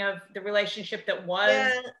thinking of the relationship that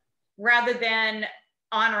was, rather than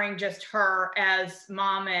honoring just her as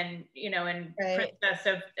mom and princess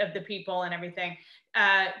of the people and everything.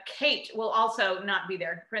 Kate will also not be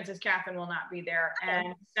there. Princess Catherine will not be there.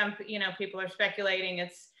 And some people are speculating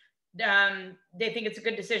they think it's a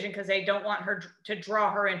good decision because they don't want her to draw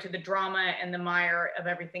her into the drama and the mire of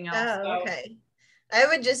everything else. Okay. I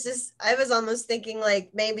was almost thinking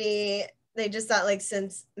like maybe they just thought like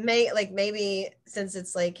maybe since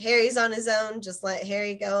it's like Harry's on his own, just let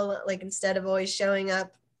Harry go, like instead of always showing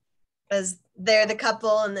up as they're the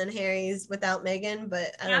couple and then Harry's without Meghan.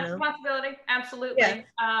 But I don't know. That's a possibility. Absolutely.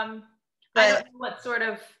 I don't know what sort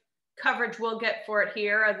of coverage we'll get for it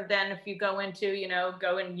here, other than if you go into, you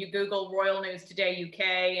Google Royal News Today UK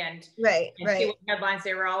and see what headlines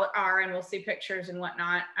they are, and we'll see pictures and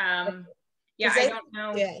whatnot. I don't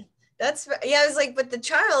know. I was like, but the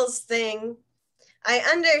Charles thing, I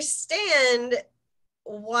understand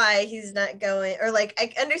why he's not going, or like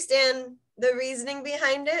I understand the reasoning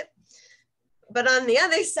behind it, but on the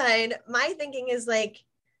other side, my thinking is like,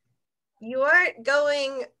 you aren't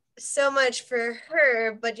going so much for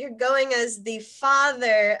her, but you're going as the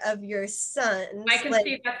father of your sons. I can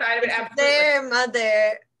see that side of it. Absolutely. Their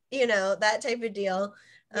mother, that type of deal.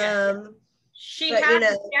 She has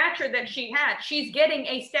the stature that she had. She's getting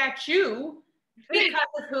a statue because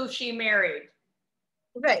of who she married.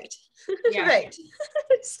 Right. Right.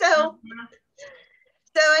 So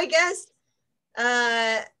I guess,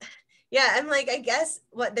 I'm like, I guess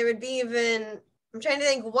what there would be I'm trying to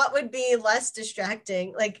think what would be less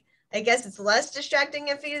distracting. Like, I guess it's less distracting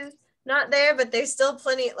if he's not there, but there's still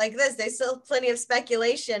plenty like this. There's still plenty of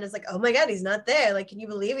speculation. It's like, oh my God, he's not there. Like, can you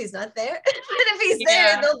believe he's not there? And if he's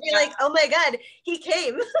there, they'll be like, oh my God, he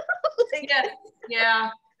came. Like, yeah.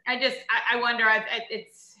 I wonder.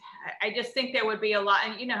 I just think there would be a lot,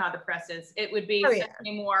 and you know how the press is. It would be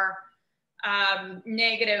certainly more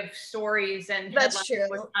negative stories and that's true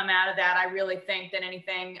would come out of that. I really think than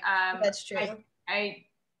anything. That's true. I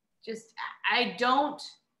don't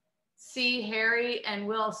see Harry and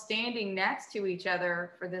Will standing next to each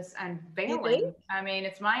other for this unveiling. I mean,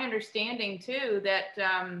 it's my understanding too that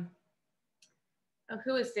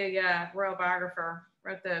who is the royal biographer,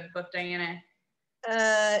 wrote the book, Diana?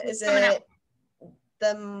 Is it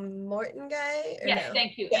the Morton guy? Yes, no?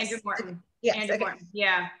 Thank you. Yes. Andrew Morton. Yes, Andrew Morton.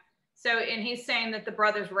 Yeah. So, and he's saying that the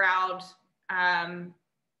brothers rowed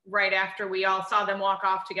right after we all saw them walk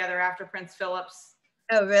off together after Prince Philip's.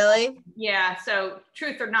 Oh, really? Yeah. So,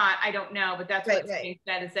 truth or not, I don't know, but that's what's being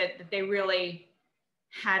said, is that they really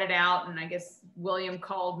had it out. And I guess William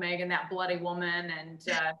called Meghan that bloody woman. And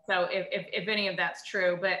so if any of that's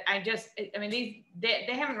true, but I mean, they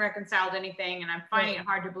haven't reconciled anything, and I'm finding it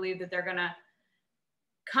hard to believe that they're going to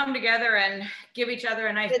come together and give each other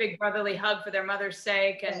a nice big brotherly hug for their mother's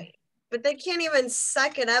sake. And but they can't even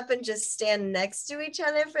suck it up and just stand next to each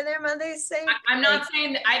other for their mother's sake. I'm not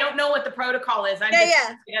saying that, I don't know what the protocol is.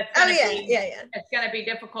 It's going to be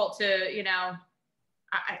difficult to, you know,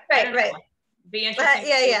 I don't know. Be interesting.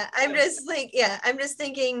 But, I'm just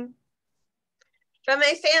thinking from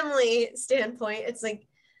a family standpoint, it's like,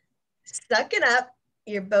 suck it up.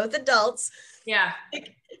 You're both adults. Yeah.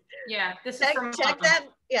 Yeah. This is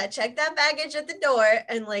check that baggage at the door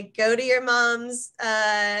and like go to your mom's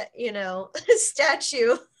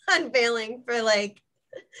statue unveiling for like,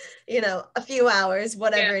 a few hours,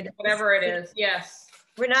 whatever it is. Whatever it is. Yes.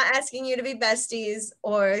 We're not asking you to be besties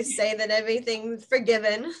or say that everything's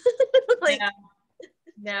forgiven. Like,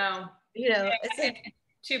 no. It's like,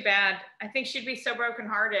 too bad. I think she'd be so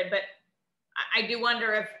brokenhearted, but I do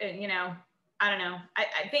wonder if, I don't know.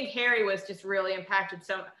 I think Harry was just really impacted.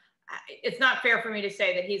 So it's not fair for me to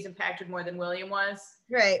say that he's impacted more than William was.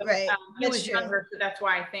 Right. He was younger, so that's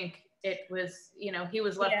why I think it was, he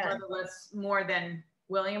was left brotherless more than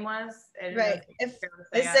William was. Right.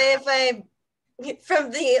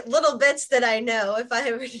 From the little bits that I know, if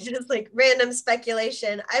I were to just like random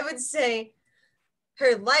speculation, I would say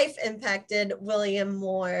her life impacted William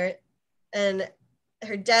more and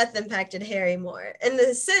her death impacted Harry more, in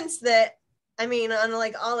the sense that, I mean, on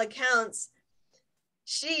like all accounts,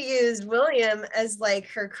 she used William as like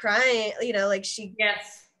her crying,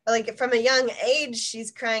 like from a young age, she's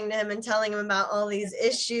crying to him and telling him about all these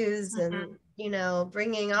issues and,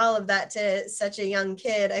 bringing all of that to such a young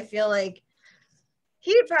kid. I feel like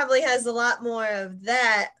he probably has a lot more of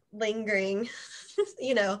that lingering,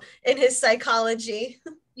 in his psychology.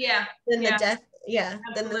 Yeah. Than the death. Yeah.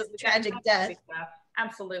 Than the tragic death.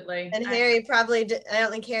 Absolutely. And Harry I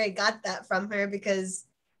don't think Harry got that from her, because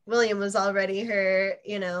William was already her,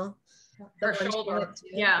 her shoulder.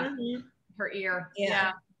 Yeah. Mm-hmm. Her ear.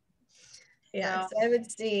 Yeah. So I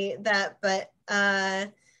would see that, but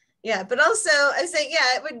but also I say,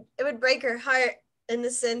 it would break her heart, in the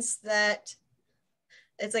sense that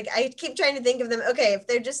it's like, I keep trying to think of them. Okay, if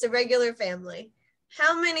they're just a regular family,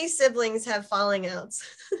 how many siblings have falling outs?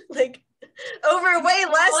 Like over way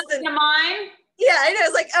less than mine. Yeah, I know.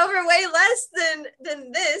 It's like over way less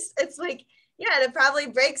than this. It's like, it probably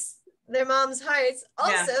breaks their moms' hearts.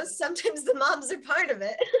 Also, sometimes the moms are part of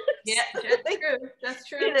it. Yeah, that's true. That's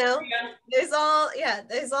true. There's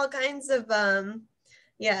all kinds of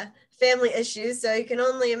family issues. So you can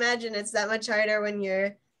only imagine it's that much harder when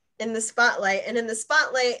you're in the spotlight, and in the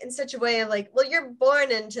spotlight in such a way of like, well, you're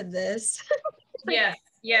born into this. Yes.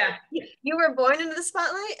 Yeah. You were born into the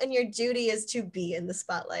spotlight, and your duty is to be in the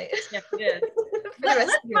spotlight. Yes, it is.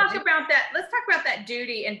 Let's talk about that. Let's talk about that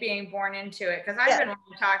duty and being born into it, because I've been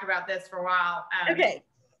wanting to talk about this for a while. Okay.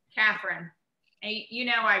 Catherine, I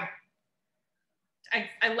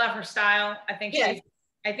love her style. I think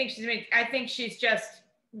she's just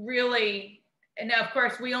really, and of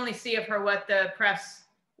course we only see of her what the press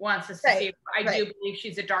wants us to see. I do believe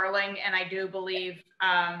she's a darling, and I do believe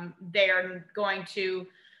they're going to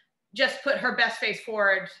just put her best face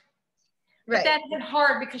forward. But that's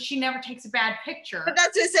hard, because she never takes a bad picture. But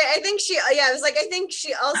that's what I say. I think I think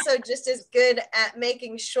she also just is good at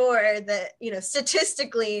making sure that,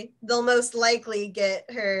 statistically, they'll most likely get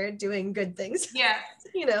her doing good things. Yeah.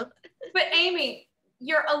 But Amy,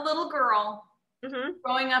 you're a little girl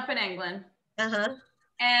growing up in England.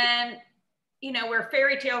 And where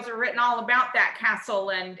fairy tales are written all about that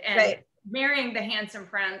castle and marrying the handsome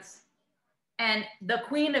prince. and the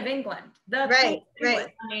Queen of England, the Right, Queen of right.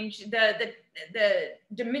 England. I mean, the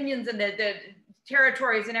dominions and the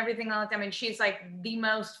territories and everything like that. I mean, she's like the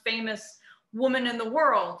most famous woman in the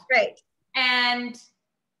world. Right. And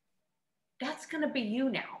that's going to be you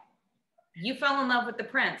now. You fell in love with the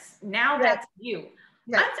prince. Now Right. that's you.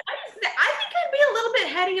 Right. I think I'd be a little bit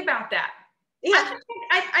heady about that. Yeah.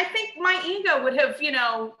 I think my ego would have, you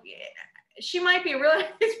know, she might be a really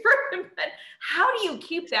nice person, but how do you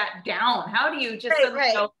keep that down? How do you just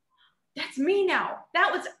go, that's me now?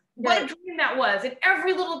 That was what a dream that was. And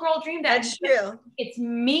every little girl dreamed that. That's true. It's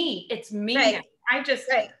me. It's me. Right. Now. I just,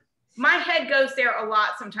 my head goes there a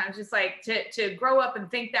lot sometimes. Just like to grow up and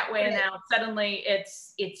think that way. And now suddenly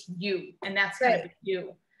it's you. And that's going to be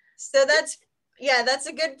you. So that's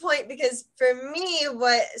a good point, because for me,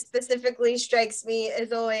 what specifically strikes me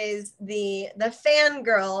is always the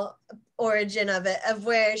fangirl origin of it, of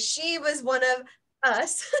where she was one of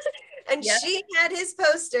us and she had his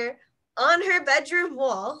poster on her bedroom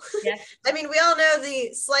wall. I mean, we all know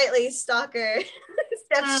the slightly stalker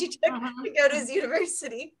steps she took to go to his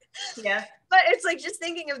university. But it's like just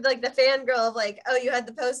thinking of like the fangirl of like, oh, you had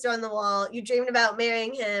the poster on the wall, you dreamed about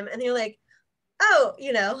marrying him, and you're like, oh,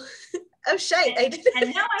 you know, oh shite, I did.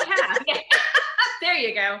 And now I have. There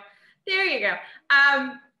you go.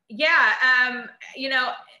 You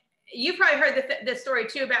know, you probably heard the story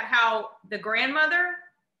too about how the grandmother,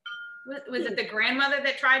 was it the grandmother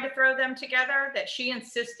that tried to throw them together, that she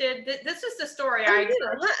insisted, this is the story I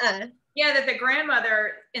heard. Yeah, that the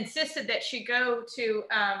grandmother insisted that she go to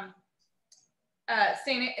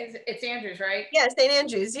it's Andrews, right? Yeah, St.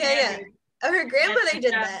 Andrews. Yeah. Oh, her grandmother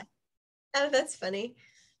did that. Oh, that's funny.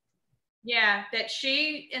 Yeah, that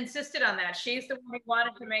she insisted on that. She's the one who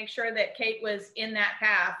wanted to make sure that Kate was in that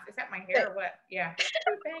path. Is that my hair or what? Yeah.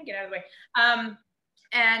 Bang, get out of the way.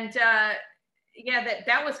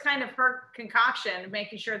 That was kind of her concoction,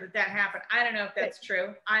 making sure that happened. I don't know if that's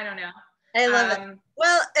true. I don't know. I love it.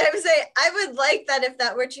 Well, I would say I would like that if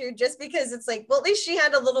that were true, just because it's like, well, at least she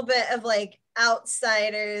had a little bit of like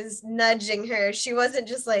outsiders nudging her. She wasn't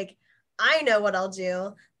just like, I know what I'll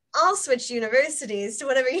do. I'll switch universities to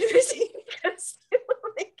whatever university goes to.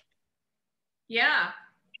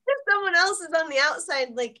 If someone else is on the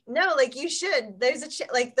outside, like, no, like you should. There's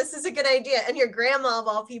like, this is a good idea. And your grandma of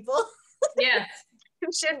all people. Yes.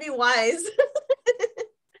 should be wise.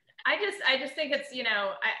 I just think it's, you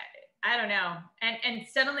know, I don't know. And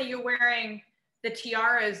suddenly you're wearing the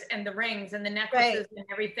tiaras and the rings and the necklaces and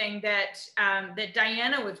everything that that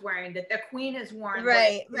Diana was wearing, that the Queen has worn.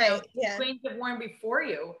 Queens have worn before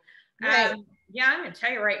you. I'm gonna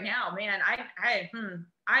tell you right now, man,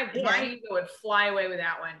 my ego would fly away with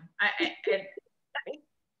that one.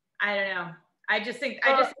 I don't know. I just think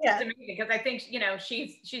it's amazing, because I think, you know,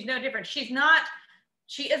 she's no different.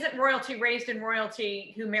 She isn't royalty, raised in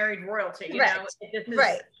royalty, who married royalty. You know,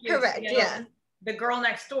 correct. You know, the girl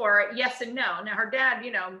next door, yes and no. Now her dad,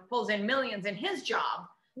 you know, pulls in millions in his job.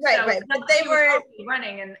 But they were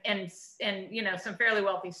running and you know, some fairly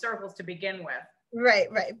wealthy circles to begin with.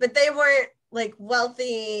 But they weren't like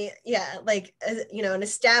wealthy, like you know, an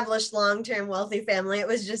established long-term wealthy family. It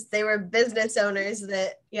was just they were business owners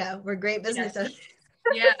that were great business owners.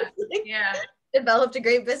 Developed a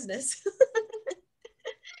great business.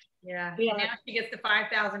 Now she gets the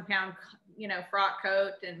 5,000 pound, you know, frock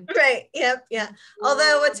coat and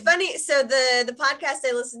Although what's funny, so the podcast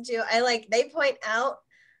I listen to, they point out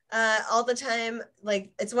all the time,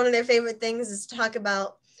 like it's one of their favorite things is to talk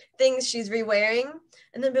about things she's re-wearing,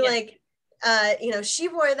 and then be like, you know, she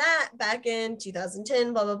wore that back in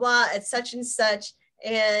 2010, blah blah blah, at such and such.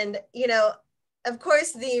 And you know, of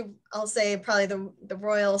course, I'll say probably the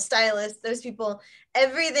royal stylist, those people,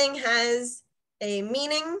 everything has a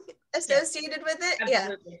meaning associated with it.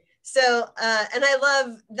 Absolutely. So and I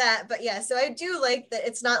love that, but so I do like that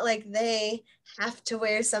it's not like they have to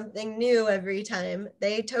wear something new every time.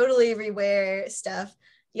 They totally rewear stuff.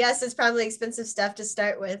 Yes, it's probably expensive stuff to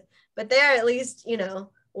start with, but they're at least, you know,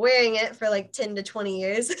 wearing it for like 10 to 20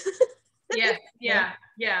 years. Yeah.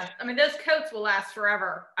 I mean, those coats will last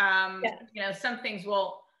forever. You know, some things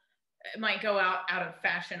might go out of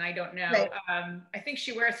fashion. I don't know. I think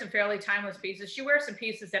she wears some fairly timeless pieces. She wears some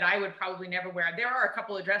pieces that I would probably never wear. There are a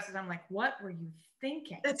couple of dresses I'm like, what were you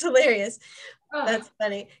thinking? That's hilarious. That's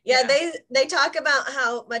funny. They talk about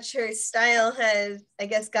how much her style has, I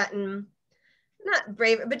guess, gotten not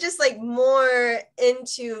braver, but just like more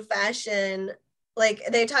into fashion. Like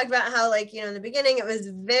they talk about how, like, you know, in the beginning it was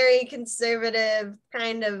very conservative,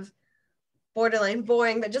 kind of borderline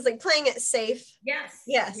boring, but just like playing it safe.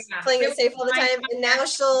 Playing it safe all the time. And now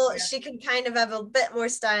she can kind of have a bit more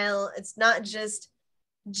style. It's not just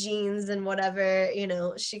jeans and whatever, you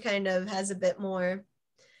know, she kind of has a bit more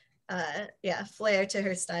flair to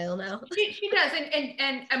her style now. She does,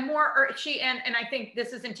 and more, and I think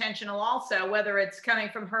this is intentional also, whether it's coming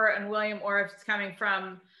from her and William, or if it's coming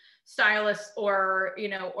from stylists, or, you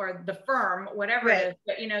know, or the firm, whatever it is.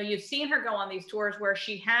 But, you know, you've seen her go on these tours where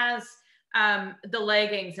she has the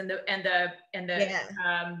leggings and the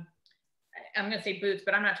I'm going to say boots,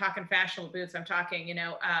 but I'm not talking fashionable boots. I'm talking, you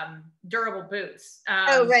know, durable boots.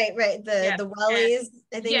 Right. The wellies,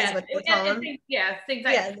 I think is what they call them. Things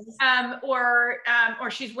like, or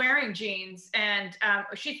she's wearing jeans, and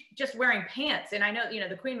she's just wearing pants. And I know, you know,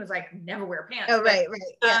 the Queen was like, never wear pants.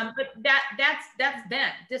 But that's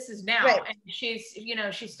then. This is now. And she's, you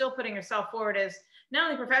know, she's still putting herself forward as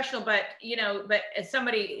not only professional, but, you know, but as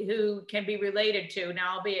somebody who can be related to.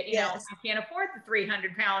 Now, albeit, you know, I can't afford the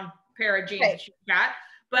 300-pound pair of jeans that she's got,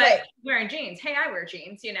 but wearing jeans. Hey, I wear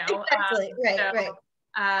jeans, you know. Exactly.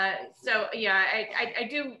 So yeah,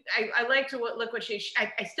 I like to look what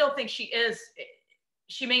I still think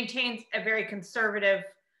she maintains a very conservative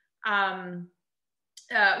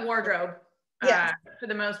wardrobe. For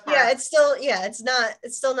the most part. It's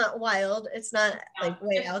still not wild. It's not like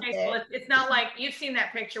way out there. It's not like, you've seen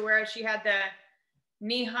that picture where she had the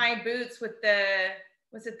knee-high boots with the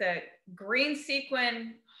green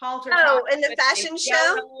sequin halter. Oh, in the fashion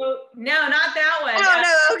show? No, not that one. Oh,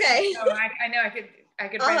 no, okay. No, I know I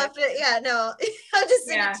could. I'll have to, I'll just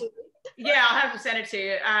send it to you. Yeah, I'll have to send it to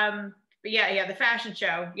you. But yeah, the fashion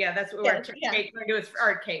show. Yeah, that's what Kate turned to his,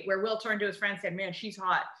 or Kate, where Will turned to his friend and said, "Man, she's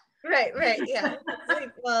hot." Right, yeah.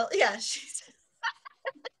 Like, well, yeah, she's.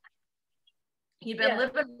 You've been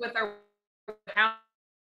living with her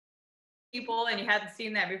people, and you hadn't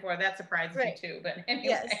seen that before. That surprises me too. But anyway.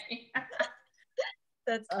 Yes.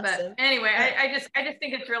 That's awesome. But anyway, I just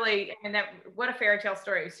think it's really, I mean, what a fairy tale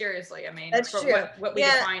story. Seriously, I mean, that's true. What we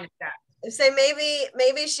define as that. So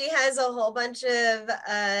maybe she has a whole bunch of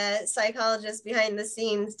psychologists behind the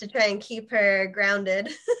scenes to try and keep her grounded.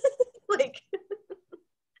 Like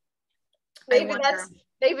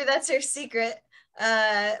maybe that's her secret.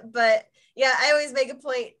 But yeah, I always make a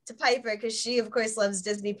point to Piper, because she of course loves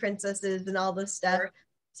Disney princesses and all this stuff. Sure.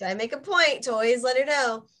 So I make a point to always let her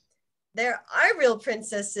know there are real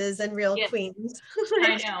princesses and real queens. Like,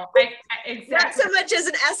 I know. Exactly. Not so much as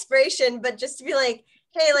an aspiration, but just to be like,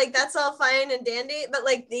 hey, like that's all fine and dandy, but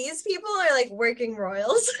like these people are like working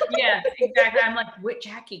royals. Yes, exactly. I'm like, wait,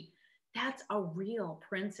 Jackie, that's a real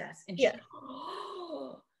princess. And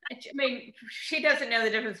I mean, she doesn't know the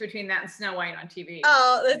difference between that and Snow White on TV.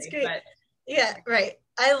 Oh, that's great. But, yeah, right.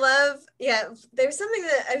 I love, there's something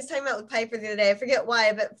that I was talking about with Piper the other day. I forget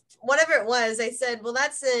why, but whatever it was, I said, well,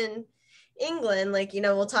 that's in England. Like, you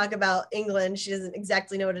know, we'll talk about England. She doesn't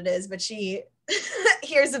exactly know what it is, but she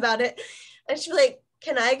hears about it. And she's like,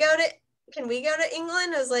 can we go to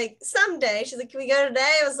England? I was like, someday. She's like, can we go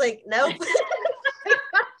today? I was like, nope.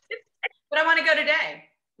 But I want to go today.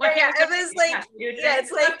 It was like,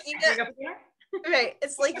 it's like, you know, right.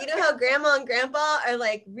 It's like, you know how grandma and grandpa are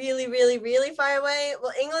like really, really, really far away?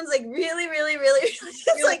 Well, England's like really, really, really,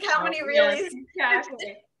 it's like how many reallys?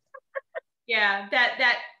 Exactly. Yeah,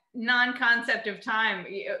 that non-concept of time,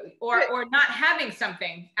 or not having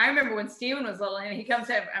something. I remember when Steven was little and he comes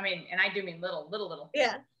up, I mean, and I do mean little.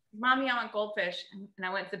 Yeah. Mommy, I want goldfish. And I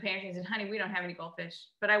went to the pantry and said, honey, we don't have any goldfish,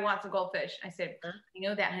 but I want some goldfish. I said, I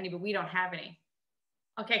know that, honey, but we don't have any.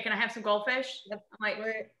 Okay, can I have some goldfish? Yep. I'm like,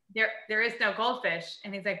 there is no goldfish.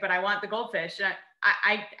 And he's like, but I want the goldfish. And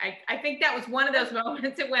I think that was one of those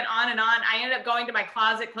moments. It went on and on. I ended up going to my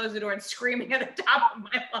closet, closed the door, and screaming at the top of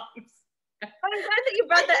my lungs. I'm glad that you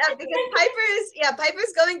brought that up, because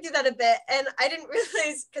Piper's going through that a bit, and I didn't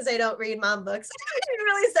realize, because I don't read mom books, I didn't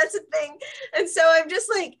realize that's a thing. And so I'm just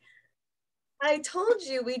like, I told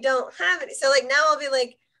you we don't have it. So like now I'll be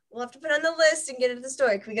like, we'll have to put on the list and get it at the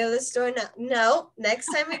store. Can we go to the store now? No, next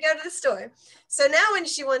time we go to the store. So now when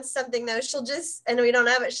she wants something though, she'll just, and we don't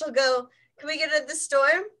have it, she'll go, can we get it at the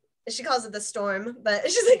store? She calls it the storm, but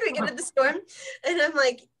she's like, we get it at the storm. And I'm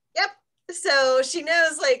like, yep. So she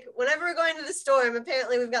knows, like, whenever we're going to the storm,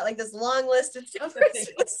 apparently we've got like this long list of stuff.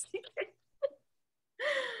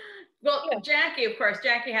 Well, Jackie, of course,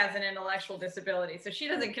 Jackie has an intellectual disability, so she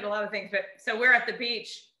doesn't get a lot of things. But so we're at the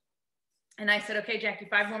beach, and I said, okay, Jackie,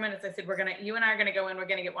 5 more minutes. I said, you and I are gonna go in. We're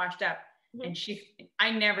gonna get washed up. Mm-hmm. And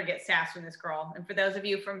I never get sass from this girl. And for those of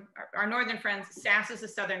you from our northern friends, sass is a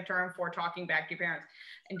southern term for talking back to your parents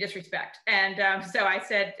and disrespect. And so I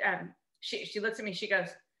said, she looks at me, she goes,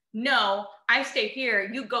 no, I stay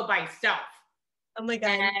here. You go by yourself. Oh my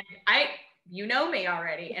God. And you know me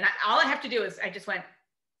already. And all I have to do is I just went,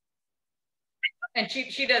 and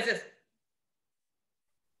she does this.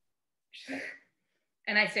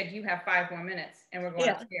 And I said, you have 5 more minutes and we're going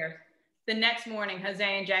upstairs. The next morning, Jose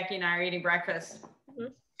and Jackie and I are eating breakfast.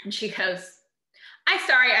 And she goes, I'm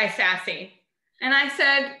sorry I sassy. And I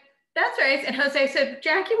said, that's right. And Jose said,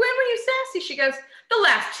 Jackie, when were you sassy? She goes, the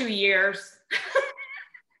last 2 years.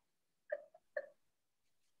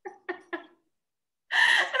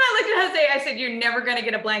 And I looked at Jose, I said, you're never going to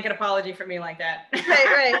get a blanket apology from me like that.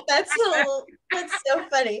 Right. That's so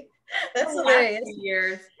funny. That's hilarious. 2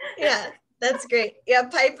 years. Yeah, that's great. Yeah,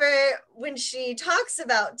 Piper, when she talks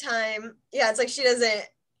about time, it's like she doesn't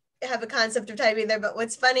have a concept of time either. But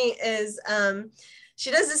what's funny is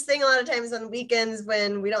she does this thing a lot of times on weekends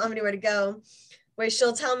when we don't have anywhere to go, where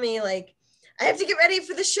she'll tell me like, I have to get ready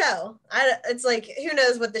for the show. It's like, who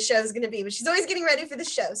knows what the show is going to be, but she's always getting ready for the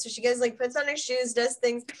show. So she goes like, puts on her shoes, does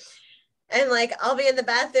things. And like, I'll be in the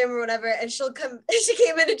bathroom or whatever. And she'll come, she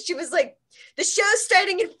came in and she was like, the show's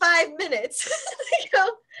starting in 5 minutes. I go,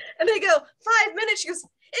 5 minutes? She goes,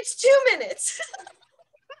 it's 2 minutes.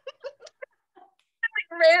 I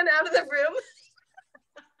like ran out of the room.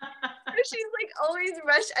 She's like always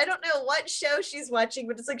rushed. I don't know what show she's watching,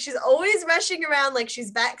 but it's like she's always rushing around like she's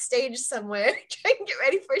backstage somewhere trying to get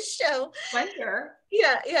ready for a show. Wonder.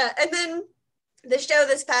 Yeah. And then the show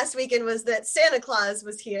this past weekend was that Santa Claus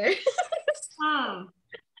was here.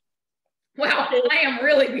 Wow, I am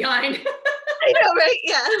really behind. I know, right?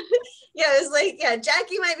 Yeah. It was like,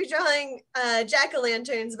 Jackie might be drawing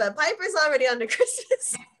jack-o'-lanterns, but Piper's already on to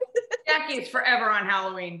Christmas. Jackie is forever on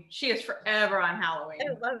Halloween. She is forever on Halloween.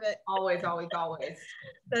 I love it. Always, always, always.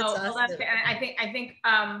 That's awesome. Well, I think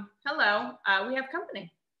hello, we have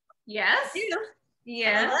company. Yes?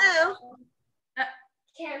 Yes. Hello.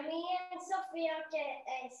 Can me and Sophia get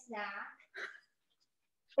a snack?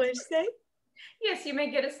 What did you say? Yes, you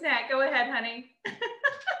may get a snack. Go ahead, honey.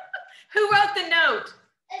 Who wrote the note?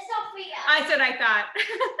 It's Sophia. I said I thought.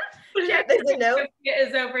 There's a note. Sophia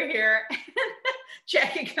is over here.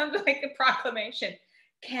 Jackie comes with like a proclamation.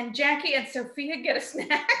 Can Jackie and Sophia get a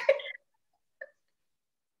snack?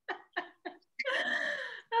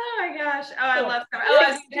 Oh my gosh. Oh, I love them. Oh,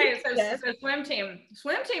 I was gonna tell you, so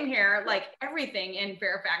swim team here, like everything in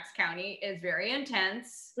Fairfax County is very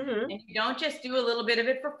intense. And you don't just do a little bit of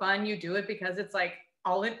it for fun. You do it because it's like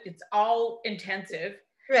it's all intensive.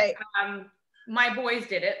 Right. My boys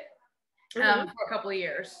did it for a couple of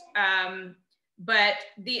years. But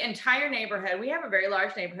the entire neighborhood, we have a very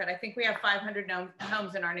large neighborhood. I think we have 500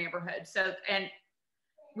 homes in our neighborhood. So, and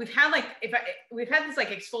we've had this like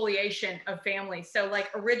exfoliation of families. So like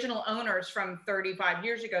original owners from 35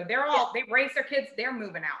 years ago, they raised their kids, they're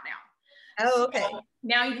moving out now. Oh, okay. So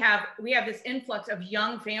now we have this influx of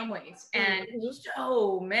young families and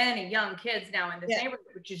so many young kids now in this neighborhood,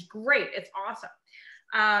 which is great. It's awesome.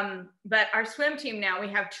 But our swim team now, we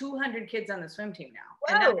have 200 kids on the swim team now.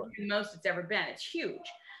 Whoa. And that's the most it's ever been. It's huge.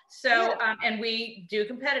 So, and we do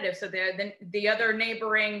competitive. So the other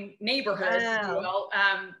neighboring neighborhoods, if you will,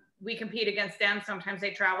 we compete against them. Sometimes they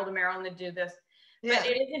travel to Maryland to do this. But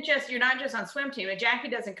it isn't just, you're not just on swim team. And Jackie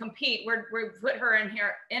doesn't compete. We put her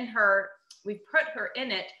we put her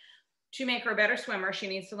in it to make her a better swimmer. She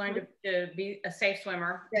needs to learn to be a safe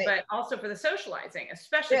swimmer, but also for the socializing,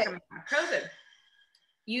 especially coming out of COVID.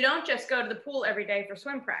 You don't just go to the pool every day for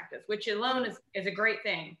swim practice, which alone is a great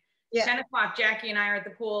thing. 10 o'clock, Jackie and I are at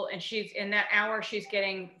the pool, and she's in that hour, she's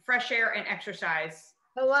getting fresh air and exercise.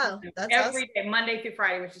 Oh, wow. That's every awesome. day, Monday through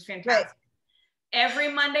Friday, which is fantastic. Right. Every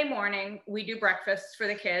Monday morning, we do breakfasts for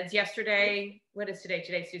the kids. Yesterday, what is today?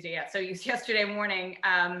 Today's Tuesday. Yeah. So yesterday morning,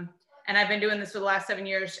 and I've been doing this for the last 7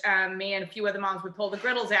 years. Me and a few other moms, we pull the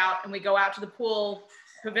griddles out and we go out to the pool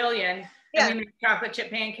pavilion and we make chocolate chip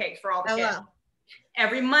pancakes for all the kids. Wow.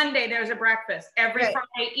 Every Monday, there's a breakfast. Every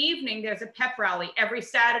Friday evening, there's a pep rally. Every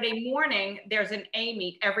Saturday morning, there's an A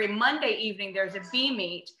meet. Every Monday evening, there's a B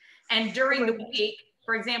meet. And during the week,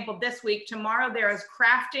 for example, this week, tomorrow, there is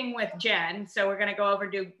crafting with Jen. So we're going to go over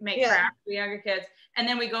and make crafts for younger kids. And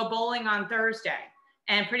then we go bowling on Thursday.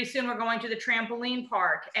 And pretty soon we're going to the trampoline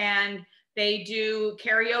park and they do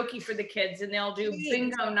karaoke for the kids and they'll do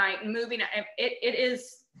bingo night and movie night. It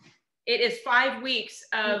is 5 weeks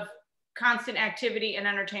of constant activity and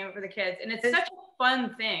entertainment for the kids. And it's such a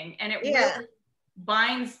fun thing. And it really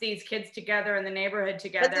binds these kids together in the neighborhood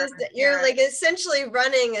together. You're like essentially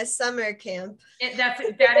running a summer camp. That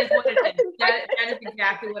is what it is. That is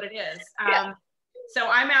exactly what it is. So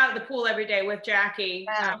I'm out at the pool every day with Jackie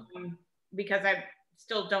because I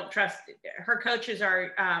still don't trust, her coaches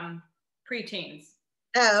are preteens.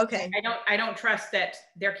 Oh, okay. I don't trust that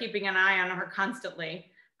they're keeping an eye on her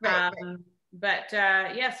constantly. But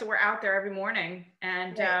so we're out there every morning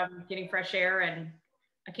and getting fresh air and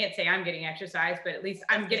I can't say I'm getting exercise, but at least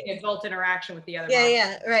I'm getting adult interaction with the other Yeah, moms.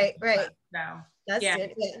 yeah, right. So That's yeah.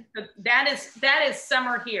 good. Yeah. So that is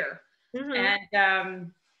summer here.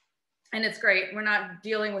 And it's great. We're not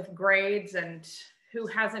dealing with grades and who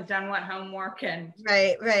hasn't done what homework and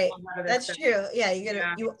right. That's stuff. true. Yeah,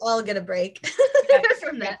 you all get a break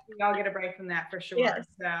from that. We all get a break from that for sure. Yes.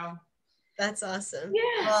 So that's awesome.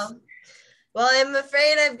 Yes. Well, I'm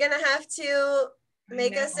afraid I'm gonna have to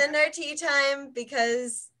make us end our tea time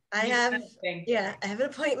because I have an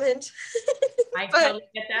appointment. I totally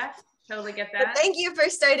get that. But thank you for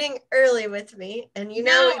starting early with me. And we've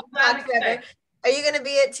talked forever. Are you gonna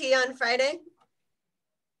be at tea on Friday?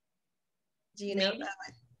 Do you know?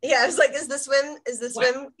 Yeah, I was like, is the swim team gonna let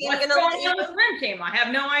you? What's the swim team? I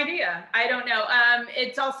have no idea. I don't know.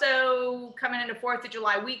 It's also coming into 4th of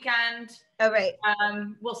July weekend. Oh, right.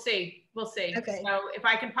 We'll see. Okay. So if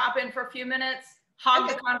I can pop in for a few minutes, hog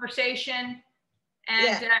the conversation,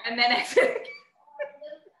 and then exit.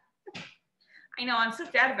 I know, I'm so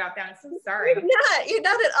sad about that. I'm so sorry. You're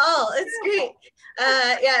not at all. It's great.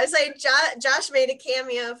 It was like Josh made a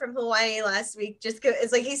cameo from Hawaii last week.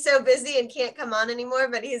 It's like he's so busy and can't come on anymore,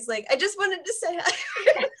 but he's like, I just wanted to say hi.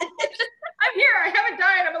 I'm here. I haven't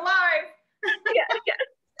died. I'm alive. Yeah.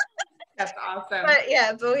 That's awesome. But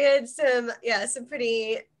we had some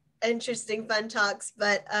pretty interesting, fun talks.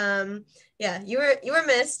 But you were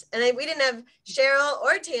missed, and we didn't have Cheryl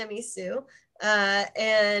or Tammy Sue,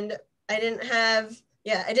 and I didn't have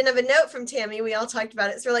a note from Tammy. We all talked about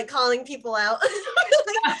it. So we're like calling people out.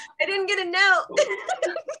 I didn't get a note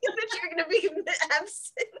that you're going to be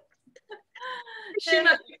absent. She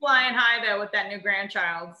must be flying high though with that new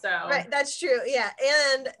grandchild. So right, that's true. Yeah.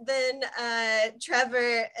 And then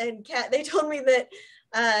Trevor and Kat, they told me that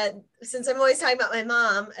since I'm always talking about my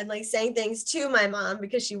mom and like saying things to my mom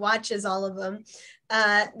because she watches all of them,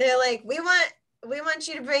 they're like, we want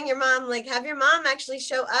you to bring your mom, like have your mom actually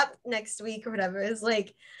show up next week or whatever. I was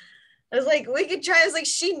like, we could try. I was like,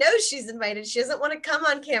 she knows she's invited. She doesn't want to come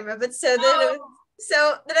on camera. But so then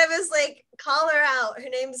I was like, call her out. Her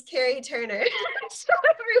name's Carrie Turner.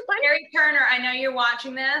 Carrie Turner, I know you're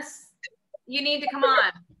watching this. You need to come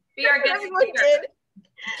on. Be our guest speaker.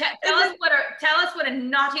 Tell us what a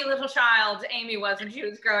naughty little child Amy was when she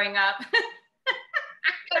was growing up.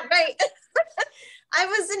 Right. I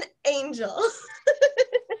was an angel.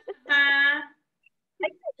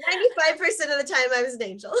 95% of the time I was an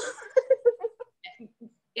angel.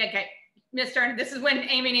 Okay, Mr. This is when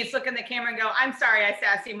Amy needs to look in the camera and go, I'm sorry I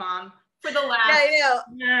sassy mom for the last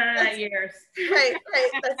years. Right.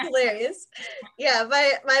 That's hilarious. Yeah,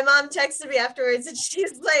 my mom texted me afterwards and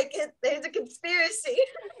she's like, there's a conspiracy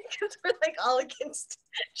because we're like all against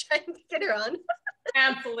trying to get her on.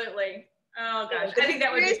 Absolutely. Oh gosh, I think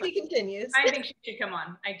that would be fun. Continues. I think she should come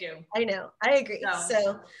on. I do. I know. I agree.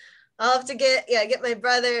 So I'll have to get my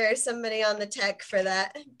brother or somebody on the tech for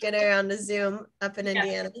that. Get her on the Zoom up in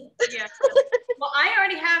Indiana. Yeah. Well, I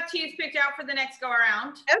already have teas picked out for the next go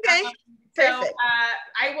around. Okay. Perfect. So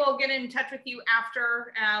I will get in touch with you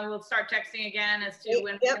after. We'll start texting again as to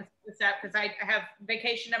when we can set this up because I have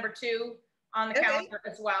vacation number 2 on the calendar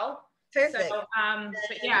as well. Perfect. So,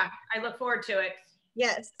 but yeah, I look forward to it.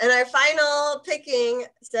 Yes, and our final picking.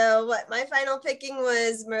 So my final picking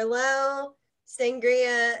was Merlot,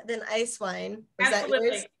 Sangria, then Icewine. Absolutely.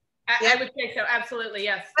 That yours? I would say so. Absolutely,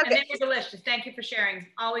 yes. Okay. And they were delicious. Thank you for sharing.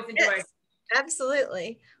 Always enjoy. Yes,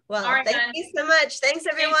 absolutely. Well, right, thank you so much. Thanks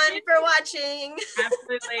everyone for watching.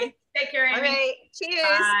 Absolutely. Take care, Amy. All right. Cheers.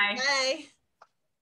 Bye. Bye.